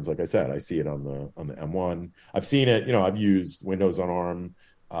platforms. Like I said, I see it on the M1. I've seen it. I've used Windows on ARM.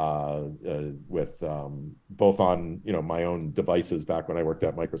 With both on my own devices. Back when I worked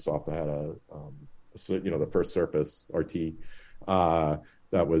at Microsoft, I had the first Surface RT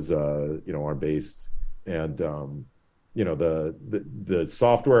that was ARM based, and the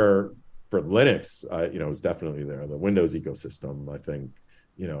software for Linux, is definitely there. The Windows ecosystem, I think,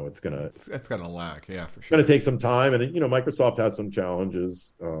 it's gonna lag, yeah, for sure. Gonna take some time, and Microsoft has some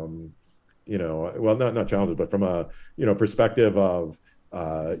challenges. Well, not challenges, but from a perspective of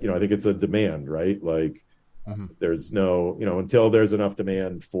I think it's a demand, right? Like there's no until there's enough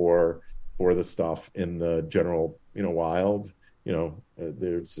demand for the stuff in the general wild,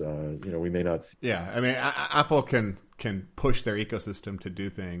 there's we may not see. Yeah, I mean, Apple can push their ecosystem to do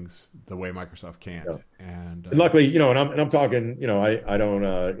things the way Microsoft can't. Yeah. And luckily, and I'm talking, I don't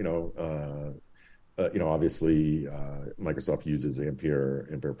obviously Microsoft uses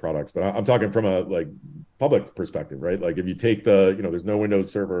Ampere products, but I'm talking from a like public perspective, right? Like if you take there's no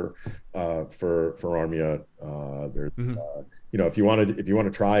Windows server for Armia. There's if you want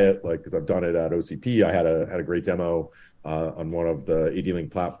to try it, like because I've done it at OCP, I had a great demo on one of the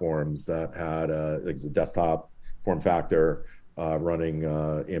AD-Link platforms that had like a desktop form factor running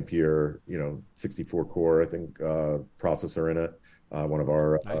Ampere 64 core I think processor in it, one of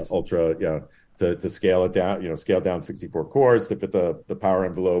our nice. Ultra to scale it down, scale down 64 cores to fit the power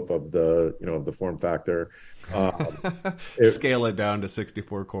envelope of the the form factor. Scale it down to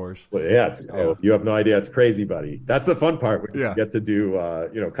 64 cores. Well, yeah, you have no idea. It's crazy, buddy. That's the fun part when you get to do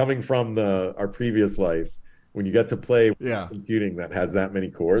coming from our previous life, when you get to play with computing that has that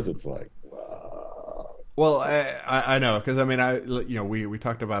many cores, it's like well, I know, because I mean, we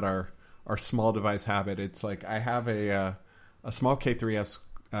talked about our small device habit. It's like I have a small K3s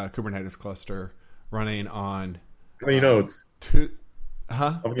Kubernetes cluster running on. How many nodes? Two.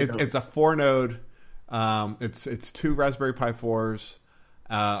 It's a 4-node. It's 2 Raspberry Pi 4s,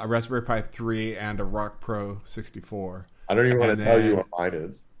 a Raspberry Pi 3, and a Rock Pro 64. I don't even want to tell you what mine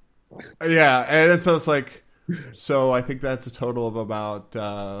is. Yeah, and then, so it's like. So I think that's a total of about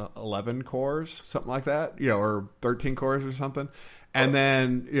 11 cores, something like that, or 13 cores or something. And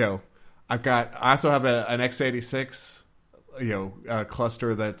then, I also have an x86,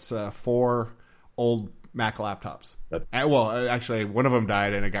 cluster that's 4 old Mac laptops. Actually, one of them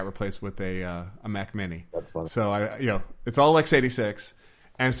died and it got replaced with a Mac Mini. That's fun. So it's all x86,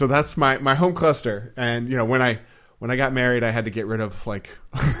 and so that's my home cluster. And when I got married, I had to get rid of like.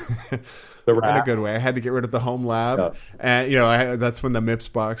 In a good way. I had to get rid of the home lab, and that's when the MIPS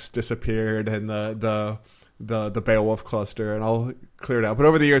box disappeared and the Beowulf cluster and all cleared out. But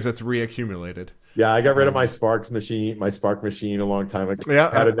over the years, it's reaccumulated. Yeah, I got rid of my Spark machine a long time ago. Yeah,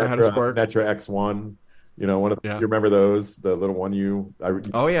 I had a Spark Netra X1. One of you remember those, the little one I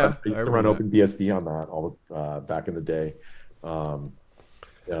used to run OpenBSD on that all back in the day.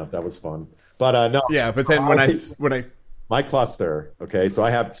 That was fun. But no. Yeah, but then when I my cluster, okay, so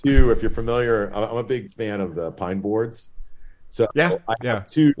I have 2. If you're familiar, I'm a big fan of the Pine boards. So I have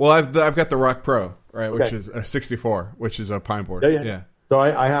 2. Well, I've got the Rock Pro, right, which is a 64, which is a Pine board. Yeah. So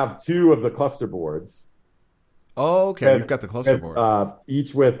I have 2 of the cluster boards. Oh, okay. You've got the cluster board.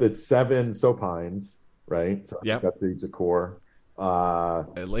 Each with its 7 SoPines, right? So that's each a core.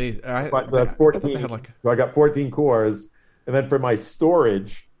 At least that's 14. So I got 14 cores, and then for my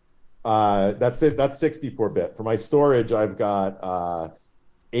storage. That's it. That's 64-bit. For my storage, I've got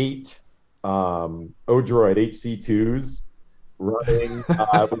 8 Odroid HC2s running.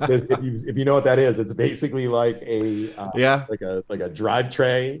 If you know what that is, it's basically like a like a drive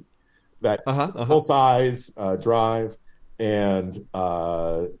tray that full size drive, and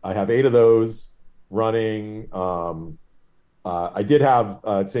I have 8 of those running. I did have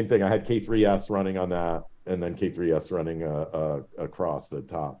same thing. I had K3s running on that, and then K3s running across the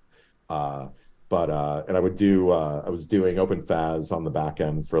top. And I was doing OpenFaz on the back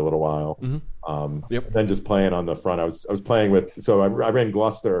end for a little while. Then just playing on the front. I was playing with, so I ran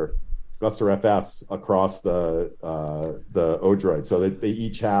Gluster FS across the Odroid. So they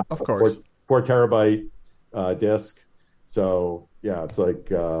each have of course 4 terabyte disk. So yeah, it's like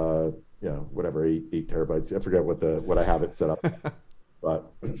whatever, 8 terabytes. I forget what I have it set up.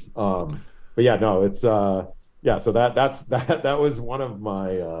 but yeah, no, it's so that was one of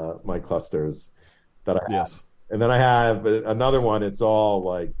my clusters that I have. Yes. And then I have another one. It's all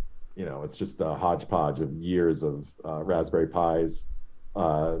like, it's just a hodgepodge of years of Raspberry Pis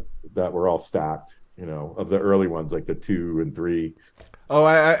that were all stacked, of the early ones, like the 2 and 3. Oh,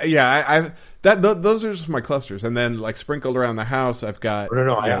 those are just my clusters. And then like sprinkled around the house, I've got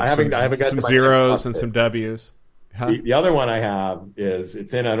I haven't got some zeros and some W's. Huh? The other one I have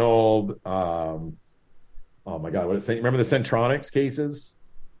it's in an old oh my God, remember the Centronics cases?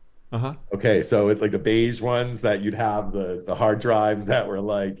 Okay, so it's like the beige ones that you'd have the hard drives that were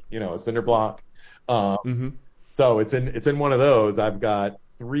like, a cinder block. So it's in one of those. I've got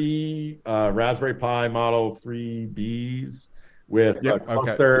 3 Raspberry Pi Model 3Bs with a Okay.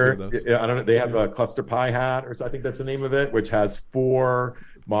 cluster. I don't know. They have a Cluster Pi hat, or so I think that's the name of it, which has 4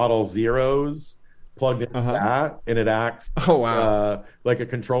 Model Zeros plugged into that, and it acts like a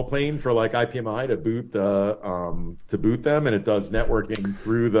control plane for like IPMI to boot them, and it does networking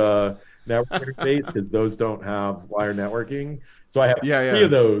through the network interface because those don't have wire networking. So I have 3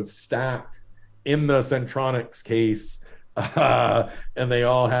 of those stacked in the Centronics case, and they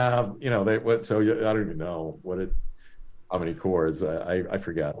all have, I don't even know how many cores. I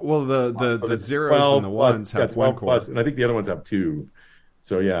forget. Well, the zeros and the ones have 1 core, plus, and I think the other ones have 2.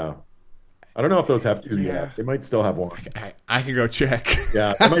 So yeah, I don't know if those have 2 yet. They might still have 1. I can go check.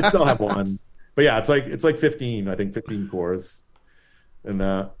 Yeah, they might still have 1, but yeah, it's like 15. I think 15 cores, in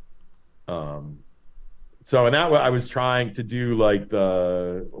that. So in that way, I was trying to do like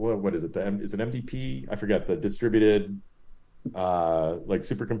what is it? Is it MDP? I forget, the distributed, like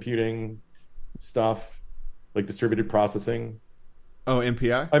supercomputing stuff, like distributed processing. Oh,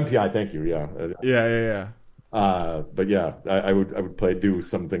 MPI. MPI, thank you. Yeah. Yeah. But yeah, I would do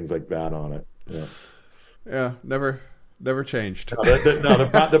some things like that on it. Yeah. Yeah. Never changed.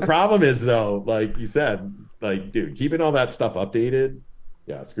 The problem is though, like you said, like, dude, keeping all that stuff updated.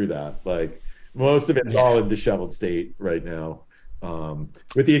 Yeah, screw that. Like, most of it's all in disheveled state right now,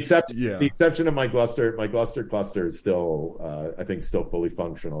 with the exception of my Gluster. My Gluster cluster is still, I think, still fully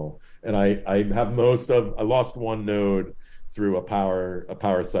functional, and I have I lost 1 node through a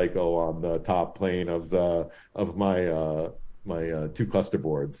power cycle on the top plane of my 2 cluster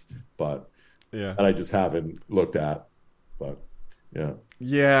boards, but that I just haven't looked at. But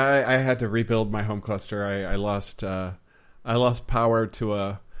yeah, I had to rebuild my home cluster. I lost power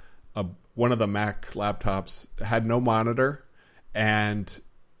to one of the Mac laptops, had no monitor and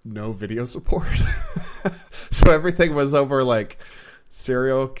no video support. So everything was over like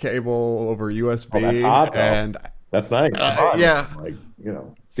serial cable over USB. Oh, that's hot, and that's nice. Yeah, like,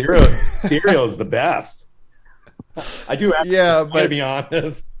 serial is the best. I do. To be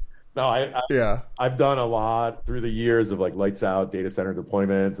honest. No, I've done a lot through the years of like lights out data center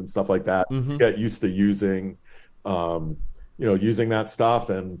deployments and stuff like that. Mm-hmm. Get used to using that stuff.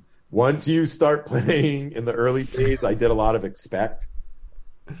 And once you start playing in the early days, I did a lot of expect.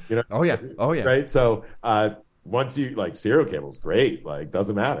 Oh yeah. Right. So once you like, serial cable's great. Like,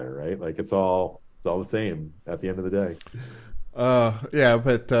 doesn't matter, right? Like, it's all the same at the end of the day. Yeah,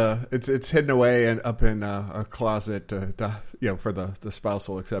 but it's hidden away and up in a closet, for the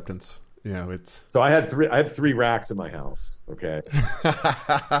spousal acceptance. It's. So I had 3 racks in my house. Okay.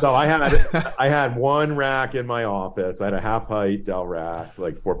 So I had 1 rack in my office. I had a half height Dell rack,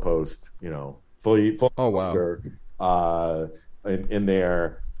 like 4-post, fully. Oh wow. In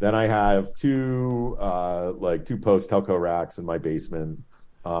there. Then I have 2 like 2-post telco racks in my basement.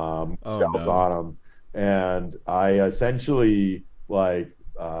 Bottom. And I essentially, like,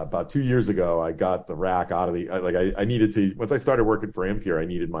 about 2 years ago, I got the rack out of I needed to, once I started working for Ampere, I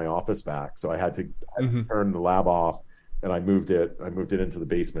needed my office back. So I had to turn the lab off, and I moved it into the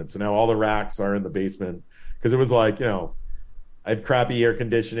basement. So now all the racks are in the basement, because it was like, I had crappy air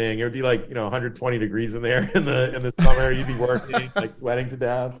conditioning. It would be like, 120 degrees in there in the summer. You'd be working, like, sweating to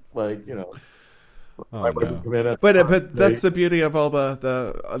death, like, Oh, no. But that's the beauty of all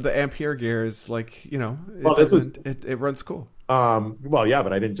the Ampere gear is, like, it runs cool. Well, yeah,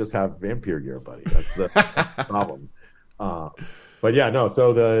 but I didn't just have Ampere gear, buddy. That's the problem. But yeah, no.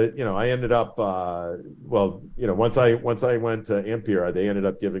 So I ended up, once I went to Ampere, they ended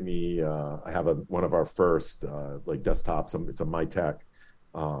up giving me, I have one of our first like desktops. It's a Mytek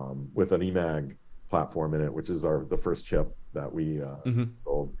with an eMag platform in it, which is the first chip that we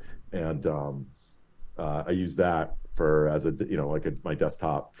sold, and I used that as my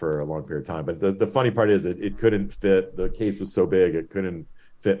desktop for a long period of time. But the funny part is it couldn't fit. The case was so big it couldn't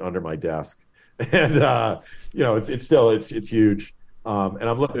fit under my desk, and it's huge. And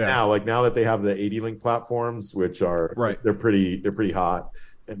I'm looking now that they have the 80-link platforms, which are they're pretty hot.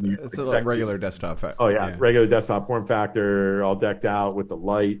 And it's a regular desktop. Regular desktop form factor, all decked out with the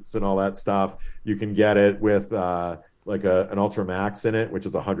lights and all that stuff. You can get it with like an Ultra Max in it, which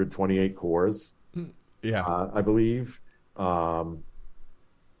is 128 cores. Yeah, I believe. Yeah.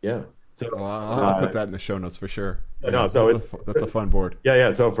 So I'll put that in the show notes for sure. No, so that's a fun board.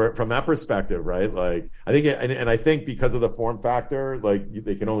 Yeah. So from that perspective, right? Like, I think, I think because of the form factor, like,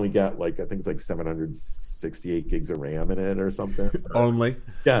 they can only get, like, I think it's like 768 gigs of RAM in it or something. Only.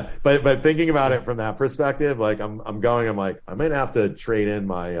 Yeah, but thinking about it from that perspective, like, I'm like, I might have to trade in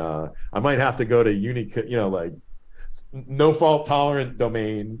my, I might have to go to like, no fault tolerant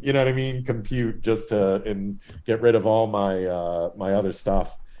domain, you know what I mean, compute, just to and get rid of all my my other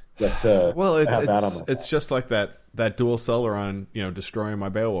stuff Just well, it's just like that dual Celeron, destroying my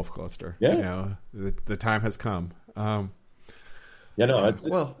Beowulf cluster. Yeah, the time has come. It's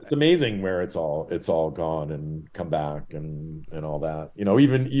amazing where it's all gone and come back and all that.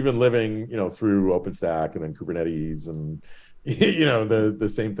 Even living through OpenStack and then Kubernetes and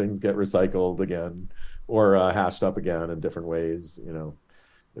the same things get recycled again or hashed up again in different ways.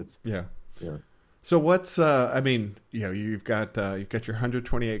 It's yeah. So what's you've got your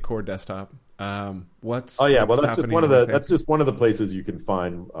 128 core desktop. That's just one of the places you can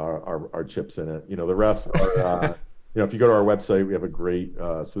find our chips in it. The rest are if you go to our website, we have a great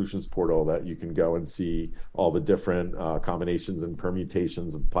solutions portal that you can go and see all the different combinations and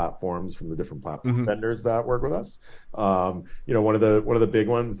permutations of platforms from the different platform vendors that work with us. One of the big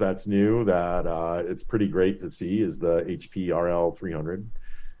ones that's new that it's pretty great to see is the HP RL 300,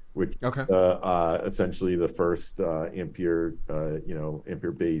 which is essentially the first Ampere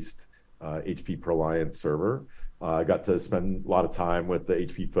based HP ProLiant server. I got to spend a lot of time with the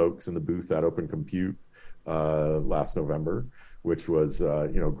HP folks in the booth at Open Compute last November, which was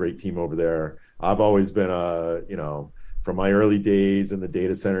great team over there. I've always been from my early days in the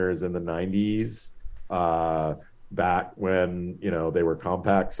data centers in the 90s, back when they were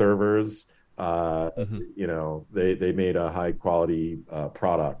compact servers. They made a high quality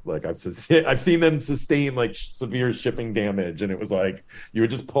product. Like I've seen them sustain like severe shipping damage, and it was like you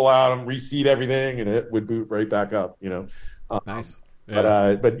would just pull out and reseat everything, and it would boot right back up. Nice.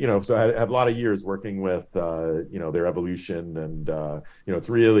 Yeah. So I have a lot of years working with their evolution, and it's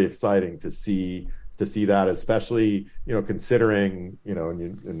really exciting to see that, especially considering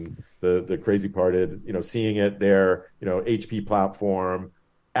and the crazy part is seeing it there, HP platform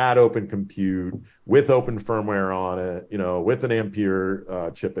at Open Compute with open firmware on it, with an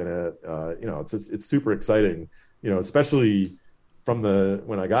Ampere chip in it. It's super exciting, especially from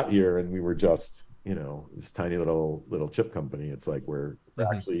when I got here and we were just this tiny little chip company. It's like we're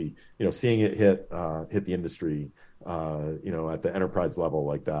actually seeing it hit the industry at the enterprise level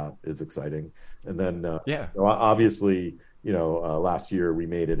like that is exciting. And then obviously last year we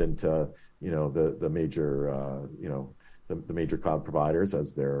made it into the major the major cloud providers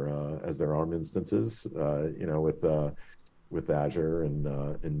as their ARM instances, with Azure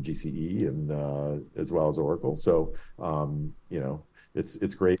and GCE and as well as Oracle. So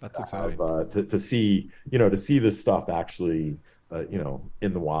it's great. That's exciting to see this stuff actually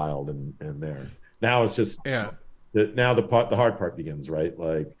in the wild and there. Now it's just now the hard part begins, right?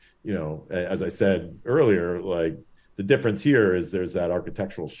 Like as I said earlier, like the difference here is there's that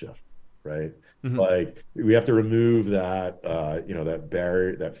architectural shift, right? Like we have to remove that that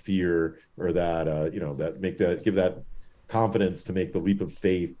barrier, that fear, or that give that confidence to make the leap of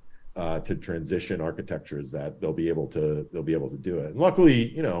faith to transition architectures that they'll be able to do it. And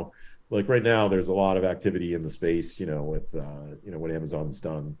luckily, like right now there's a lot of activity in the space, with what Amazon's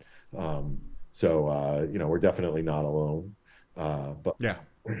done. So we're definitely not alone. But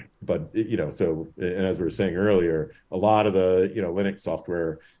so, and as we were saying earlier, a lot of the Linux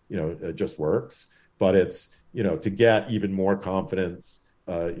software just works, but it's to get even more confidence,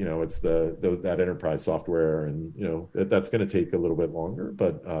 it's that enterprise software, and that's going to take a little bit longer,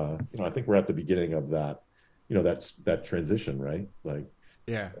 but I think we're at the beginning of that that transition, right? Like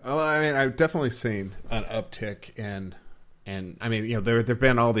well, I mean, I've definitely seen an uptick in, and I mean there've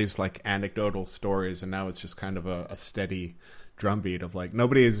been all these like anecdotal stories, and now it's just kind of a steady drumbeat of like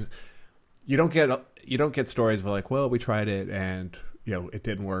you don't get stories of like, well, we tried it and it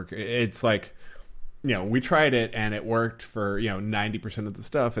didn't work. It's like we tried it and it worked for 90% of the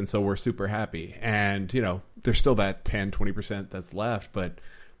stuff, and so we're super happy, and there's still that 10-20% that's left, but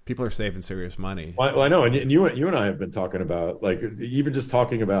people are saving serious money. Well, I know, and you and I have been talking about, like, even just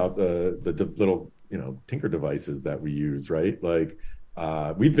talking about the little Tinker devices that we use, right? Like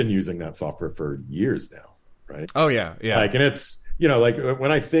we've been using that software for years now, right? Oh yeah. Like, and it's like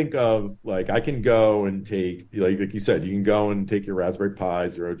when I think of, like, I can go and take, like you said, you can go and take your Raspberry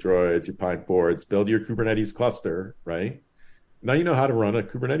Pis, your Odroids, your Pine boards, build your Kubernetes cluster, right? Now you know how to run a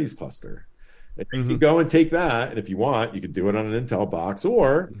Kubernetes cluster. And you can go and take that, and if you want, you could do it on an Intel box,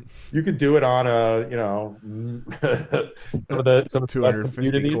 or you could do it on a some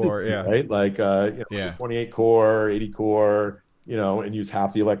 250 core, right? Like 28 core, 80 core, and use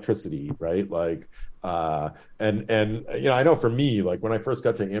half the electricity, right? Like and I know for me, like when I first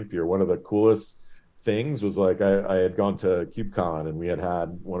got to Ampere, one of the coolest things was like I had gone to KubeCon, and we had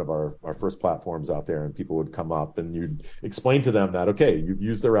one of our first platforms out there, and people would come up and you'd explain to them that, okay, you've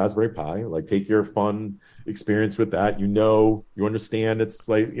used a Raspberry Pi, like take your fun experience with that, you understand it's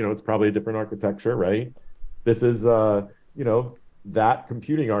like it's probably a different architecture, right? This is that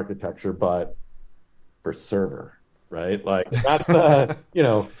computing architecture, but for server, right? Like that's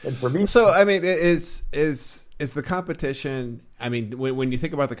and for me. So I mean, is the competition? I mean, when you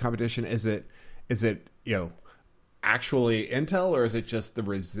think about the competition, is it actually Intel, or is it just the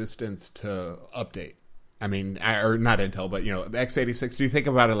resistance to update? I mean, or not Intel, but the x86. Do you think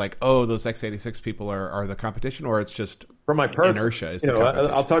about it like, oh, those x86 people are the competition, or it's just from my inertia? Is the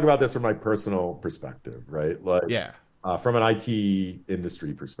competition? I'll talk about this from my personal perspective, right? Like, yeah, from an IT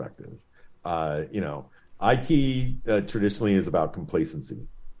industry perspective, IT traditionally is about complacency.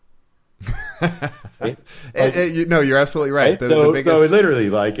 Right? You're absolutely right. Right? So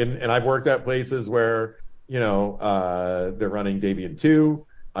literally, like, and I've worked at places where they're running Debian 2.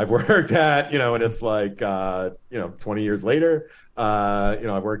 I've worked at and it's like 20 years later.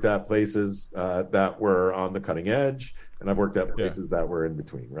 I've worked at places that were on the cutting edge, and I've worked at places that were in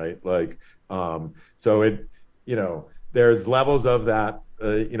between, right? Like, so it there's levels of that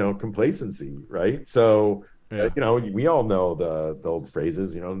complacency, right? So we all know the old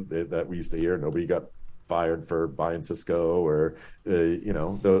phrases that we used to hear. Nobody got fired for buying Cisco, or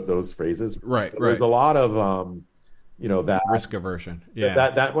those phrases. Right. There's a lot of that risk aversion.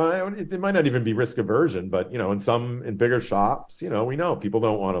 Yeah. Well, it might not even be risk aversion, but in bigger shops, we know people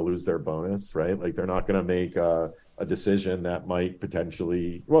don't want to lose their bonus, right? Like they're not going to make a decision that might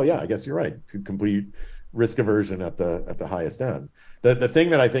potentially. Well, yeah, I guess you're right. Complete risk aversion at the highest end. The thing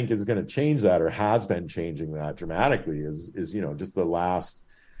that I think is going to change that, or has been changing that dramatically, is just the last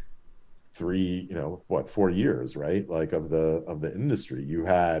 4 years, right? Like of the industry. You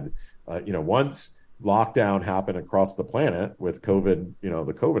had once lockdown happened across the planet with COVID,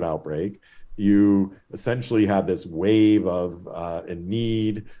 the COVID outbreak, you essentially had this wave of a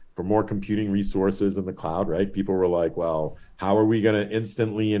need for more computing resources in the cloud, right? People were like, well, how are we going to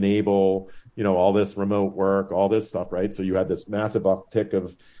instantly enable all this remote work, all this stuff, right? So you had this massive uptick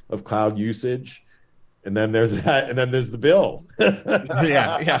of cloud usage, and then there's that, and then there's the bill.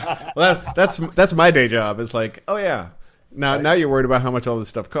 yeah. Well, that's my day job. It's like, oh yeah, now you're worried about how much all this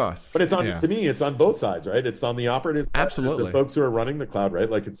stuff costs. But it's to me, it's on both sides, right? It's on the operators, absolutely, the folks who are running the cloud,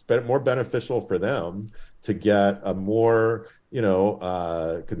 right? Like it's more beneficial for them to get a more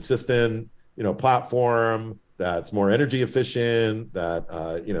consistent platform that's more energy efficient, that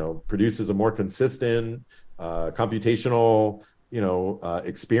produces a more consistent computational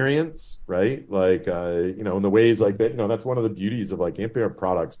experience, right? Like in the ways like that, that's one of the beauties of like Ampere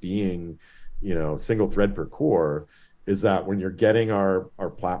products being single thread per core, is that when you're getting our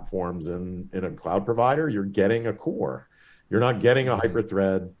platforms in a cloud provider, you're getting a core. You're not getting a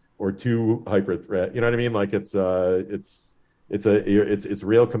hyperthread or two hyperthread. You know what I mean? Like it's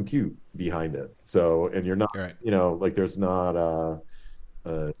real compute behind it. So, and you're not, right. Like there's not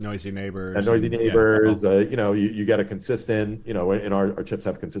noisy neighbors. You get a consistent, and our chips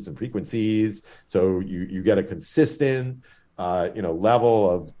have consistent frequencies. So you get a consistent,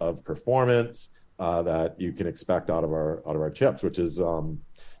 level of performance that you can expect out of our chips, which is, and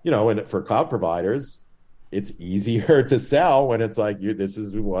for cloud providers, it's easier to sell when it's like, this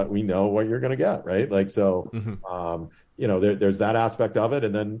is what we know what you're going to get, right? Like, so, there's that aspect of it.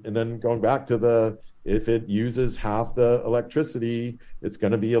 And then going back to if it uses half the electricity, it's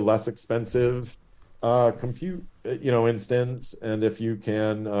going to be a less expensive compute, instance. And if you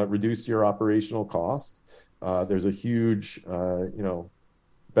can reduce your operational costs, there's a huge,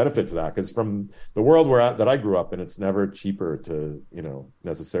 benefit to that, because from the world that I grew up in, it's never cheaper to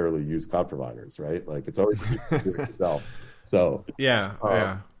necessarily use cloud providers, right? Like it's always cheaper to do it yourself. So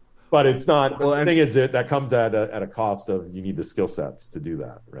but it's not. Well, the thing is that comes at a cost of, you need the skill sets to do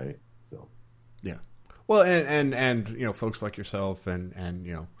that, right? So yeah. Well, and folks like yourself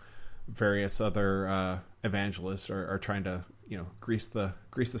and various other evangelists are trying to grease the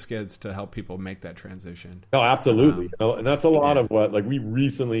skids to help people make that transition. No, absolutely, and that's a lot of what, like, we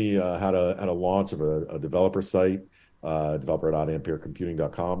recently had a launch of a developer site,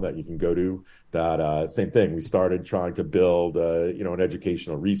 developer.amperecomputing.com, that you can go to. That same thing. We started trying to build an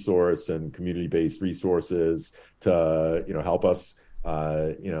educational resource and community-based resources to help us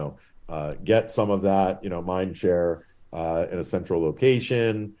get some of that mind share in a central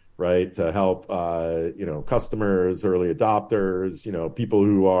location. Right, to help customers, early adopters, people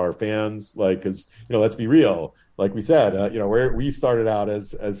who are fans, like, because let's be real, like we said, we started out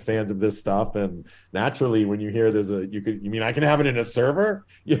as fans of this stuff, and naturally, when you hear I can have it in a server,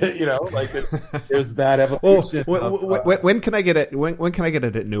 like there's that evolution. Well, when can I get it? When can I get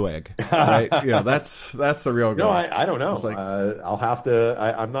it at Newegg? Right, that's the real goal. No, I don't know. Like, I'll have to.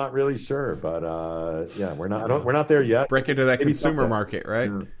 I'm not really sure, but we're not there yet. Break into that consumer market,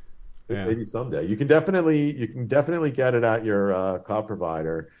 right? Maybe someday. You can definitely get it at your cloud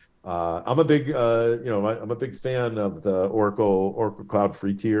provider. I'm a big I'm a big fan of the Oracle Cloud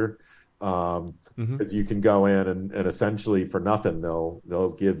free tier. Because you can go in and essentially for nothing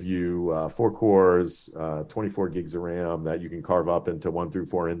they'll give you 4 cores, 24 gigs of RAM that you can carve up into 1 through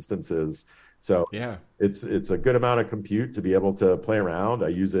 4 instances. So yeah, it's a good amount of compute to be able to play around. I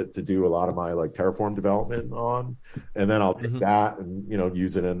use it to do a lot of my like Terraform development on, and then I'll take that and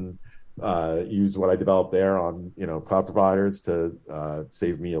use it in use what I developed there on cloud providers to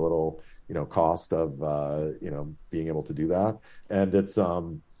save me a little cost of being able to do that. And it's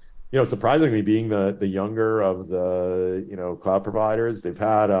surprisingly, being the younger of the cloud providers, they've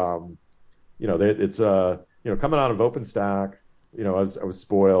had it's coming out of OpenStack. I was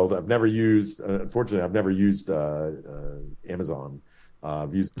spoiled. Unfortunately, I've never used Amazon.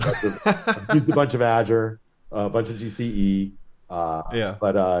 I've used a bunch of Azure, a bunch of GCE.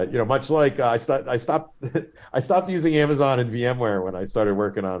 But much like I stopped using Amazon and VMware when I started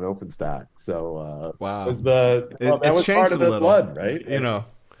working on OpenStack. So wow, that was part of the blood, right?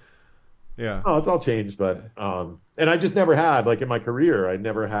 Yeah. Oh, it's all changed, but and I just never had, like in my career, I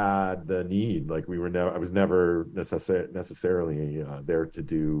never had the need. Like I was never necessarily there to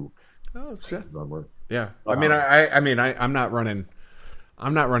do work. Yeah. I'm not running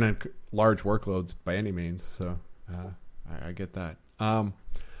large workloads by any means, so I get that.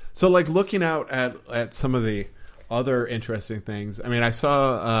 So like looking out at some of the other interesting things. I mean, I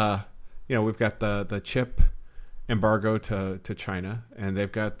saw we've got the chip embargo to China, and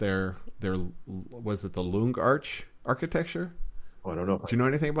they've got their was it the Lung Arch architecture? Oh, I don't know. Do you know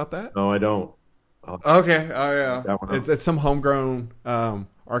anything about that? No, I don't. Okay. Oh yeah. It's some homegrown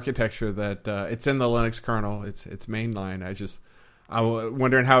architecture that it's in the Linux kernel. It's mainline. I'm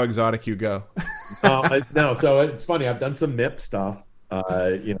wondering how exotic you go. No, so it's funny. I've done some MIP stuff.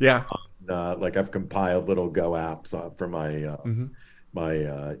 Yeah. Like I've compiled little Go apps for my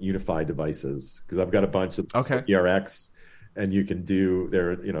my Unify devices, because I've got a bunch of ERX, and you can do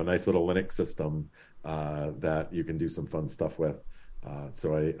their nice little Linux system that you can do some fun stuff with.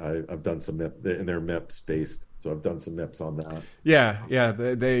 So I've done some MIP, and they're MIPS based. So I've done some MIPS on that. Yeah.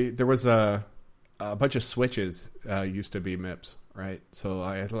 There was a bunch of switches used to be MIPS, right? So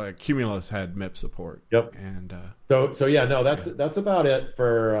I like Cumulus had MIP support. Yep. And so yeah, no, that's about it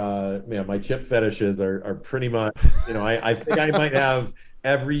for my chip fetishes are pretty much I think I might have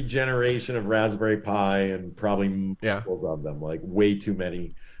every generation of Raspberry Pi and probably multiples of them, like way too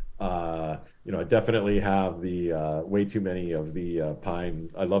many. I definitely have the way too many of the Pine.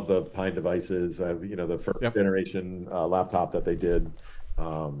 I love the Pine devices. I have the first generation laptop that they did,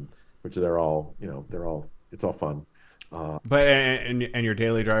 which they're all it's all fun. But and your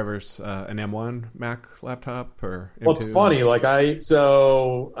daily driver's an M1 Mac laptop or M2? Well, it's funny. Like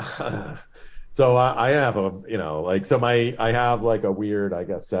so I have I have like a weird, I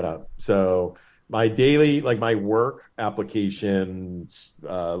guess, setup. So my daily, like my work application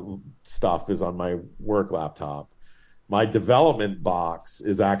stuff is on my work laptop. My development box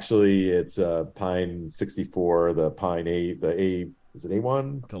is it's a Pine 64, the Pine 8, is it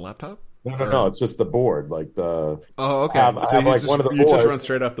A1? The laptop? No, it's just the board, like the. Oh, okay. I have like one of the boards. You just run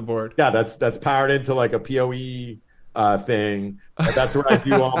straight off the board. Yeah, that's powered into like a PoE thing. That's where I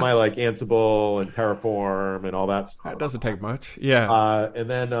do all my like Ansible and Terraform and all that stuff. That doesn't take much. Yeah. And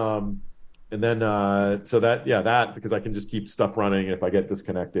then so that because I can just keep stuff running if I get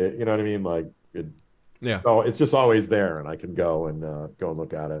disconnected. You know what I mean? Like So it's just always there, and I can go and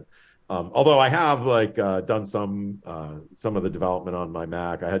look at it. Although I have done some of the development on my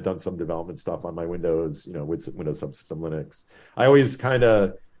Mac. I had done some development stuff on my Windows, with Windows Subsystem Linux. I always kind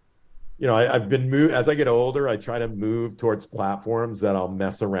of, I've been as I get older, I try to move towards platforms that I'll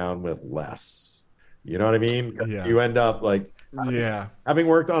mess around with less. You know what I mean? Yeah. You end up having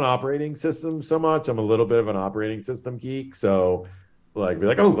worked on operating systems so much, I'm a little bit of an operating system geek. So be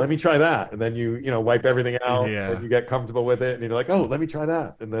like, oh, let me try that. And then you wipe everything out and you get comfortable with it. And you're like, oh, let me try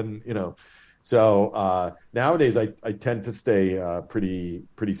that. And then, so nowadays I tend to stay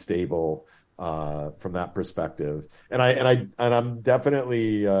pretty stable from that perspective. And I'm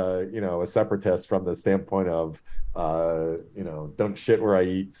definitely, a separatist from the standpoint of, don't shit where I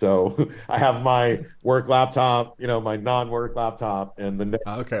eat. So I have my work laptop, my non-work laptop, and the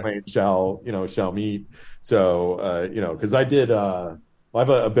next plane shall meet. So, because I did, I have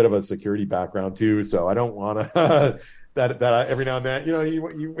a bit of a security background too, so I don't want to that every now and then,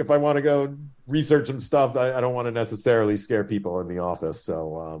 if I want to go research some stuff, I don't want to necessarily scare people in the office.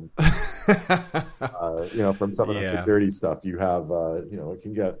 So, from some of the security stuff, you have, it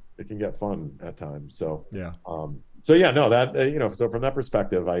can get fun at times. So, So yeah, no, that so from that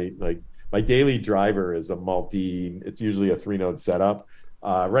perspective, I like my daily driver is it's usually a 3-node setup.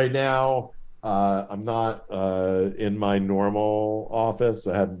 Right now, I'm not in my normal office.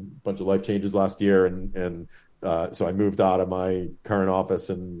 I had a bunch of life changes last year, and so I moved out of my current office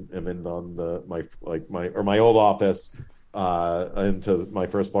and am in on my old office into my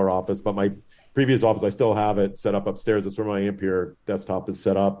first floor office. But my previous office, I still have it set up upstairs. That's where my Ampere desktop is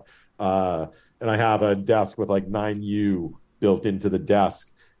set up. And I have a desk with like 9U built into the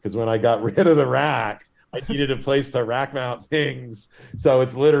desk because when I got rid of the rack, I needed a place to rack mount things. So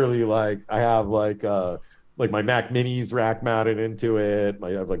it's literally like I have like my Mac Minis rack mounted into it.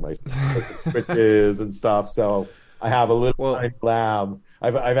 I have like my switches and stuff. So I have a little nice lab.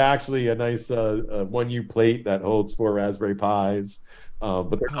 I've actually a nice 1U plate that holds 4 Raspberry Pis,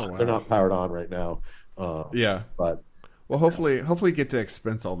 but they're not powered on right now. But. Well, hopefully get to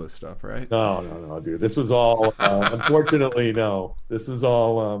expense all this stuff, right? No, dude. This was all unfortunately no. This was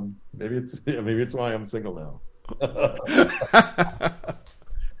all maybe it's why I'm single now.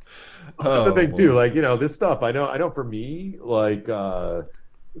 Another thing too, like this stuff. I know for me, like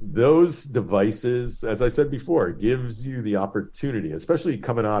those devices, as I said before, gives you the opportunity, especially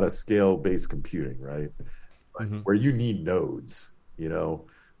coming out of scale-based computing, right? Where you need nodes,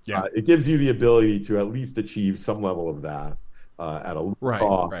 it gives you the ability to at least achieve some level of that at a low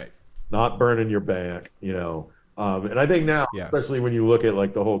cost, not burning your bank, and I think now, especially when you look at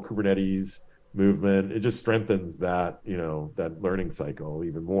like the whole Kubernetes movement, it just strengthens that, that learning cycle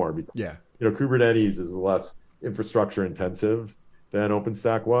even more because, Kubernetes is less infrastructure intensive than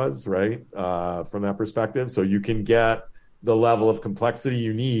OpenStack was, right? From that perspective. So you can get the level of complexity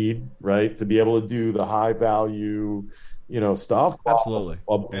you need, right, to be able to do the high value stuff. Absolutely.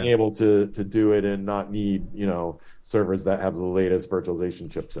 While being able to do it and not need, servers that have the latest virtualization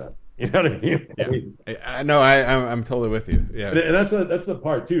chipset. You know what I mean? Yeah. I know. I'm totally with you. Yeah. And that's the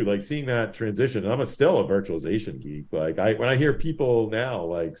part too, like seeing that transition. I'm still a virtualization geek. Like when I hear people now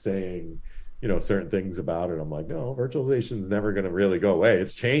like saying, certain things about it, I'm like, no, virtualization's never going to really go away.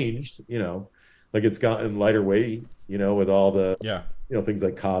 It's changed, like it's gotten lighter weight, with all the, things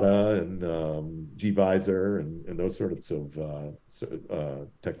like Kata and gvisor and those sorts of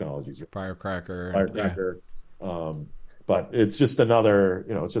technologies. Firecracker. But it's just another,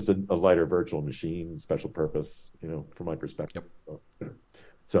 it's just a lighter virtual machine, special purpose, from my perspective. Yep.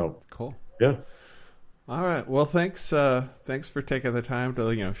 So cool. Yeah. All right. Well, thanks for taking the time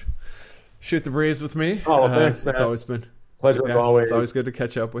to shoot the breeze with me. Oh, thanks, man. It's always been pleasure as always. It's always good to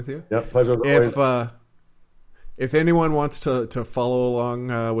catch up with you. Yeah, pleasure as always. If anyone wants to follow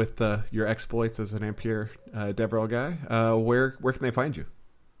along with your exploits as an Ampere DevRel guy, where can they find you?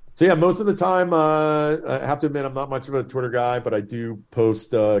 So yeah, most of the time, I have to admit I'm not much of a Twitter guy, but I do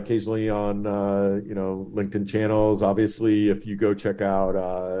post occasionally on LinkedIn channels. Obviously, if you go check out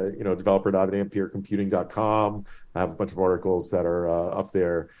developer.amperecomputing.com, I have a bunch of articles that are up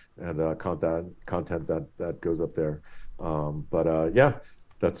there and content that goes up there.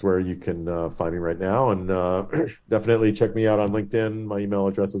 That's where you can find me right now, and definitely check me out on LinkedIn. My email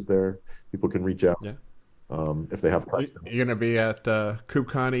address is there. People can reach out. Yeah. If they have questions. You're going to be at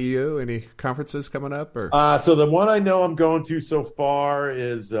KubeCon EU? Any conferences coming up? Or so the one I know I'm going to so far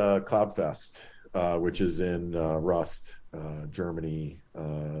is CloudFest, which is in Rust, Germany,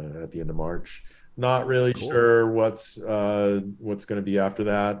 at the end of March. Not really sure what's going to be after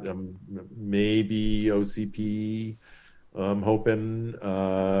that. Maybe OCP. I'm hoping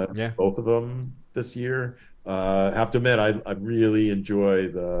both of them this year. Have to admit, I really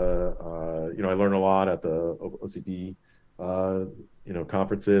enjoy I learn a lot at the OCP,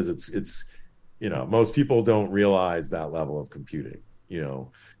 conferences. It's most people don't realize that level of computing, like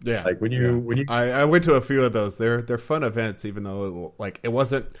I went to a few of those. They're fun events, even though it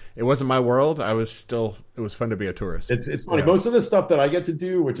wasn't my world. It was fun to be a tourist. It's funny. Most of the stuff that I get to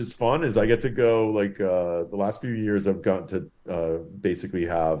do, which is fun, is I get to go the last few years I've gotten to basically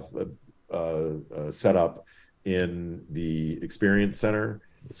have set up in the experience center.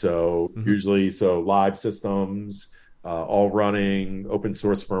 So usually live systems, all running open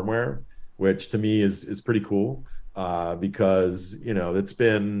source firmware, which to me is pretty cool because it's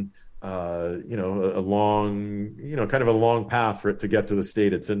been a long kind of a long path for it to get to the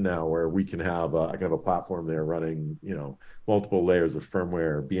state it's in now, where we can have I can have a platform there running multiple layers of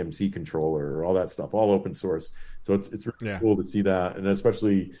firmware, BMC controller, all that stuff, all open source. So it's really cool to see that, and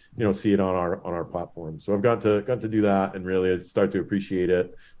especially see it on our platform. So I've got to do that and really start to appreciate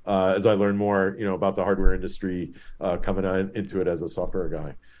it as I learn more about the hardware industry coming into it as a software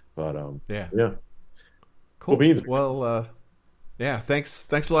guy. But cool beans. Well, thanks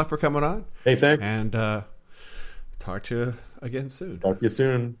a lot for coming on. Hey, thanks. And talk to you again soon. Talk to you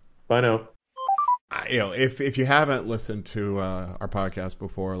soon. Bye now. If you haven't listened to our podcast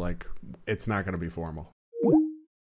before, like, it's not going to be formal.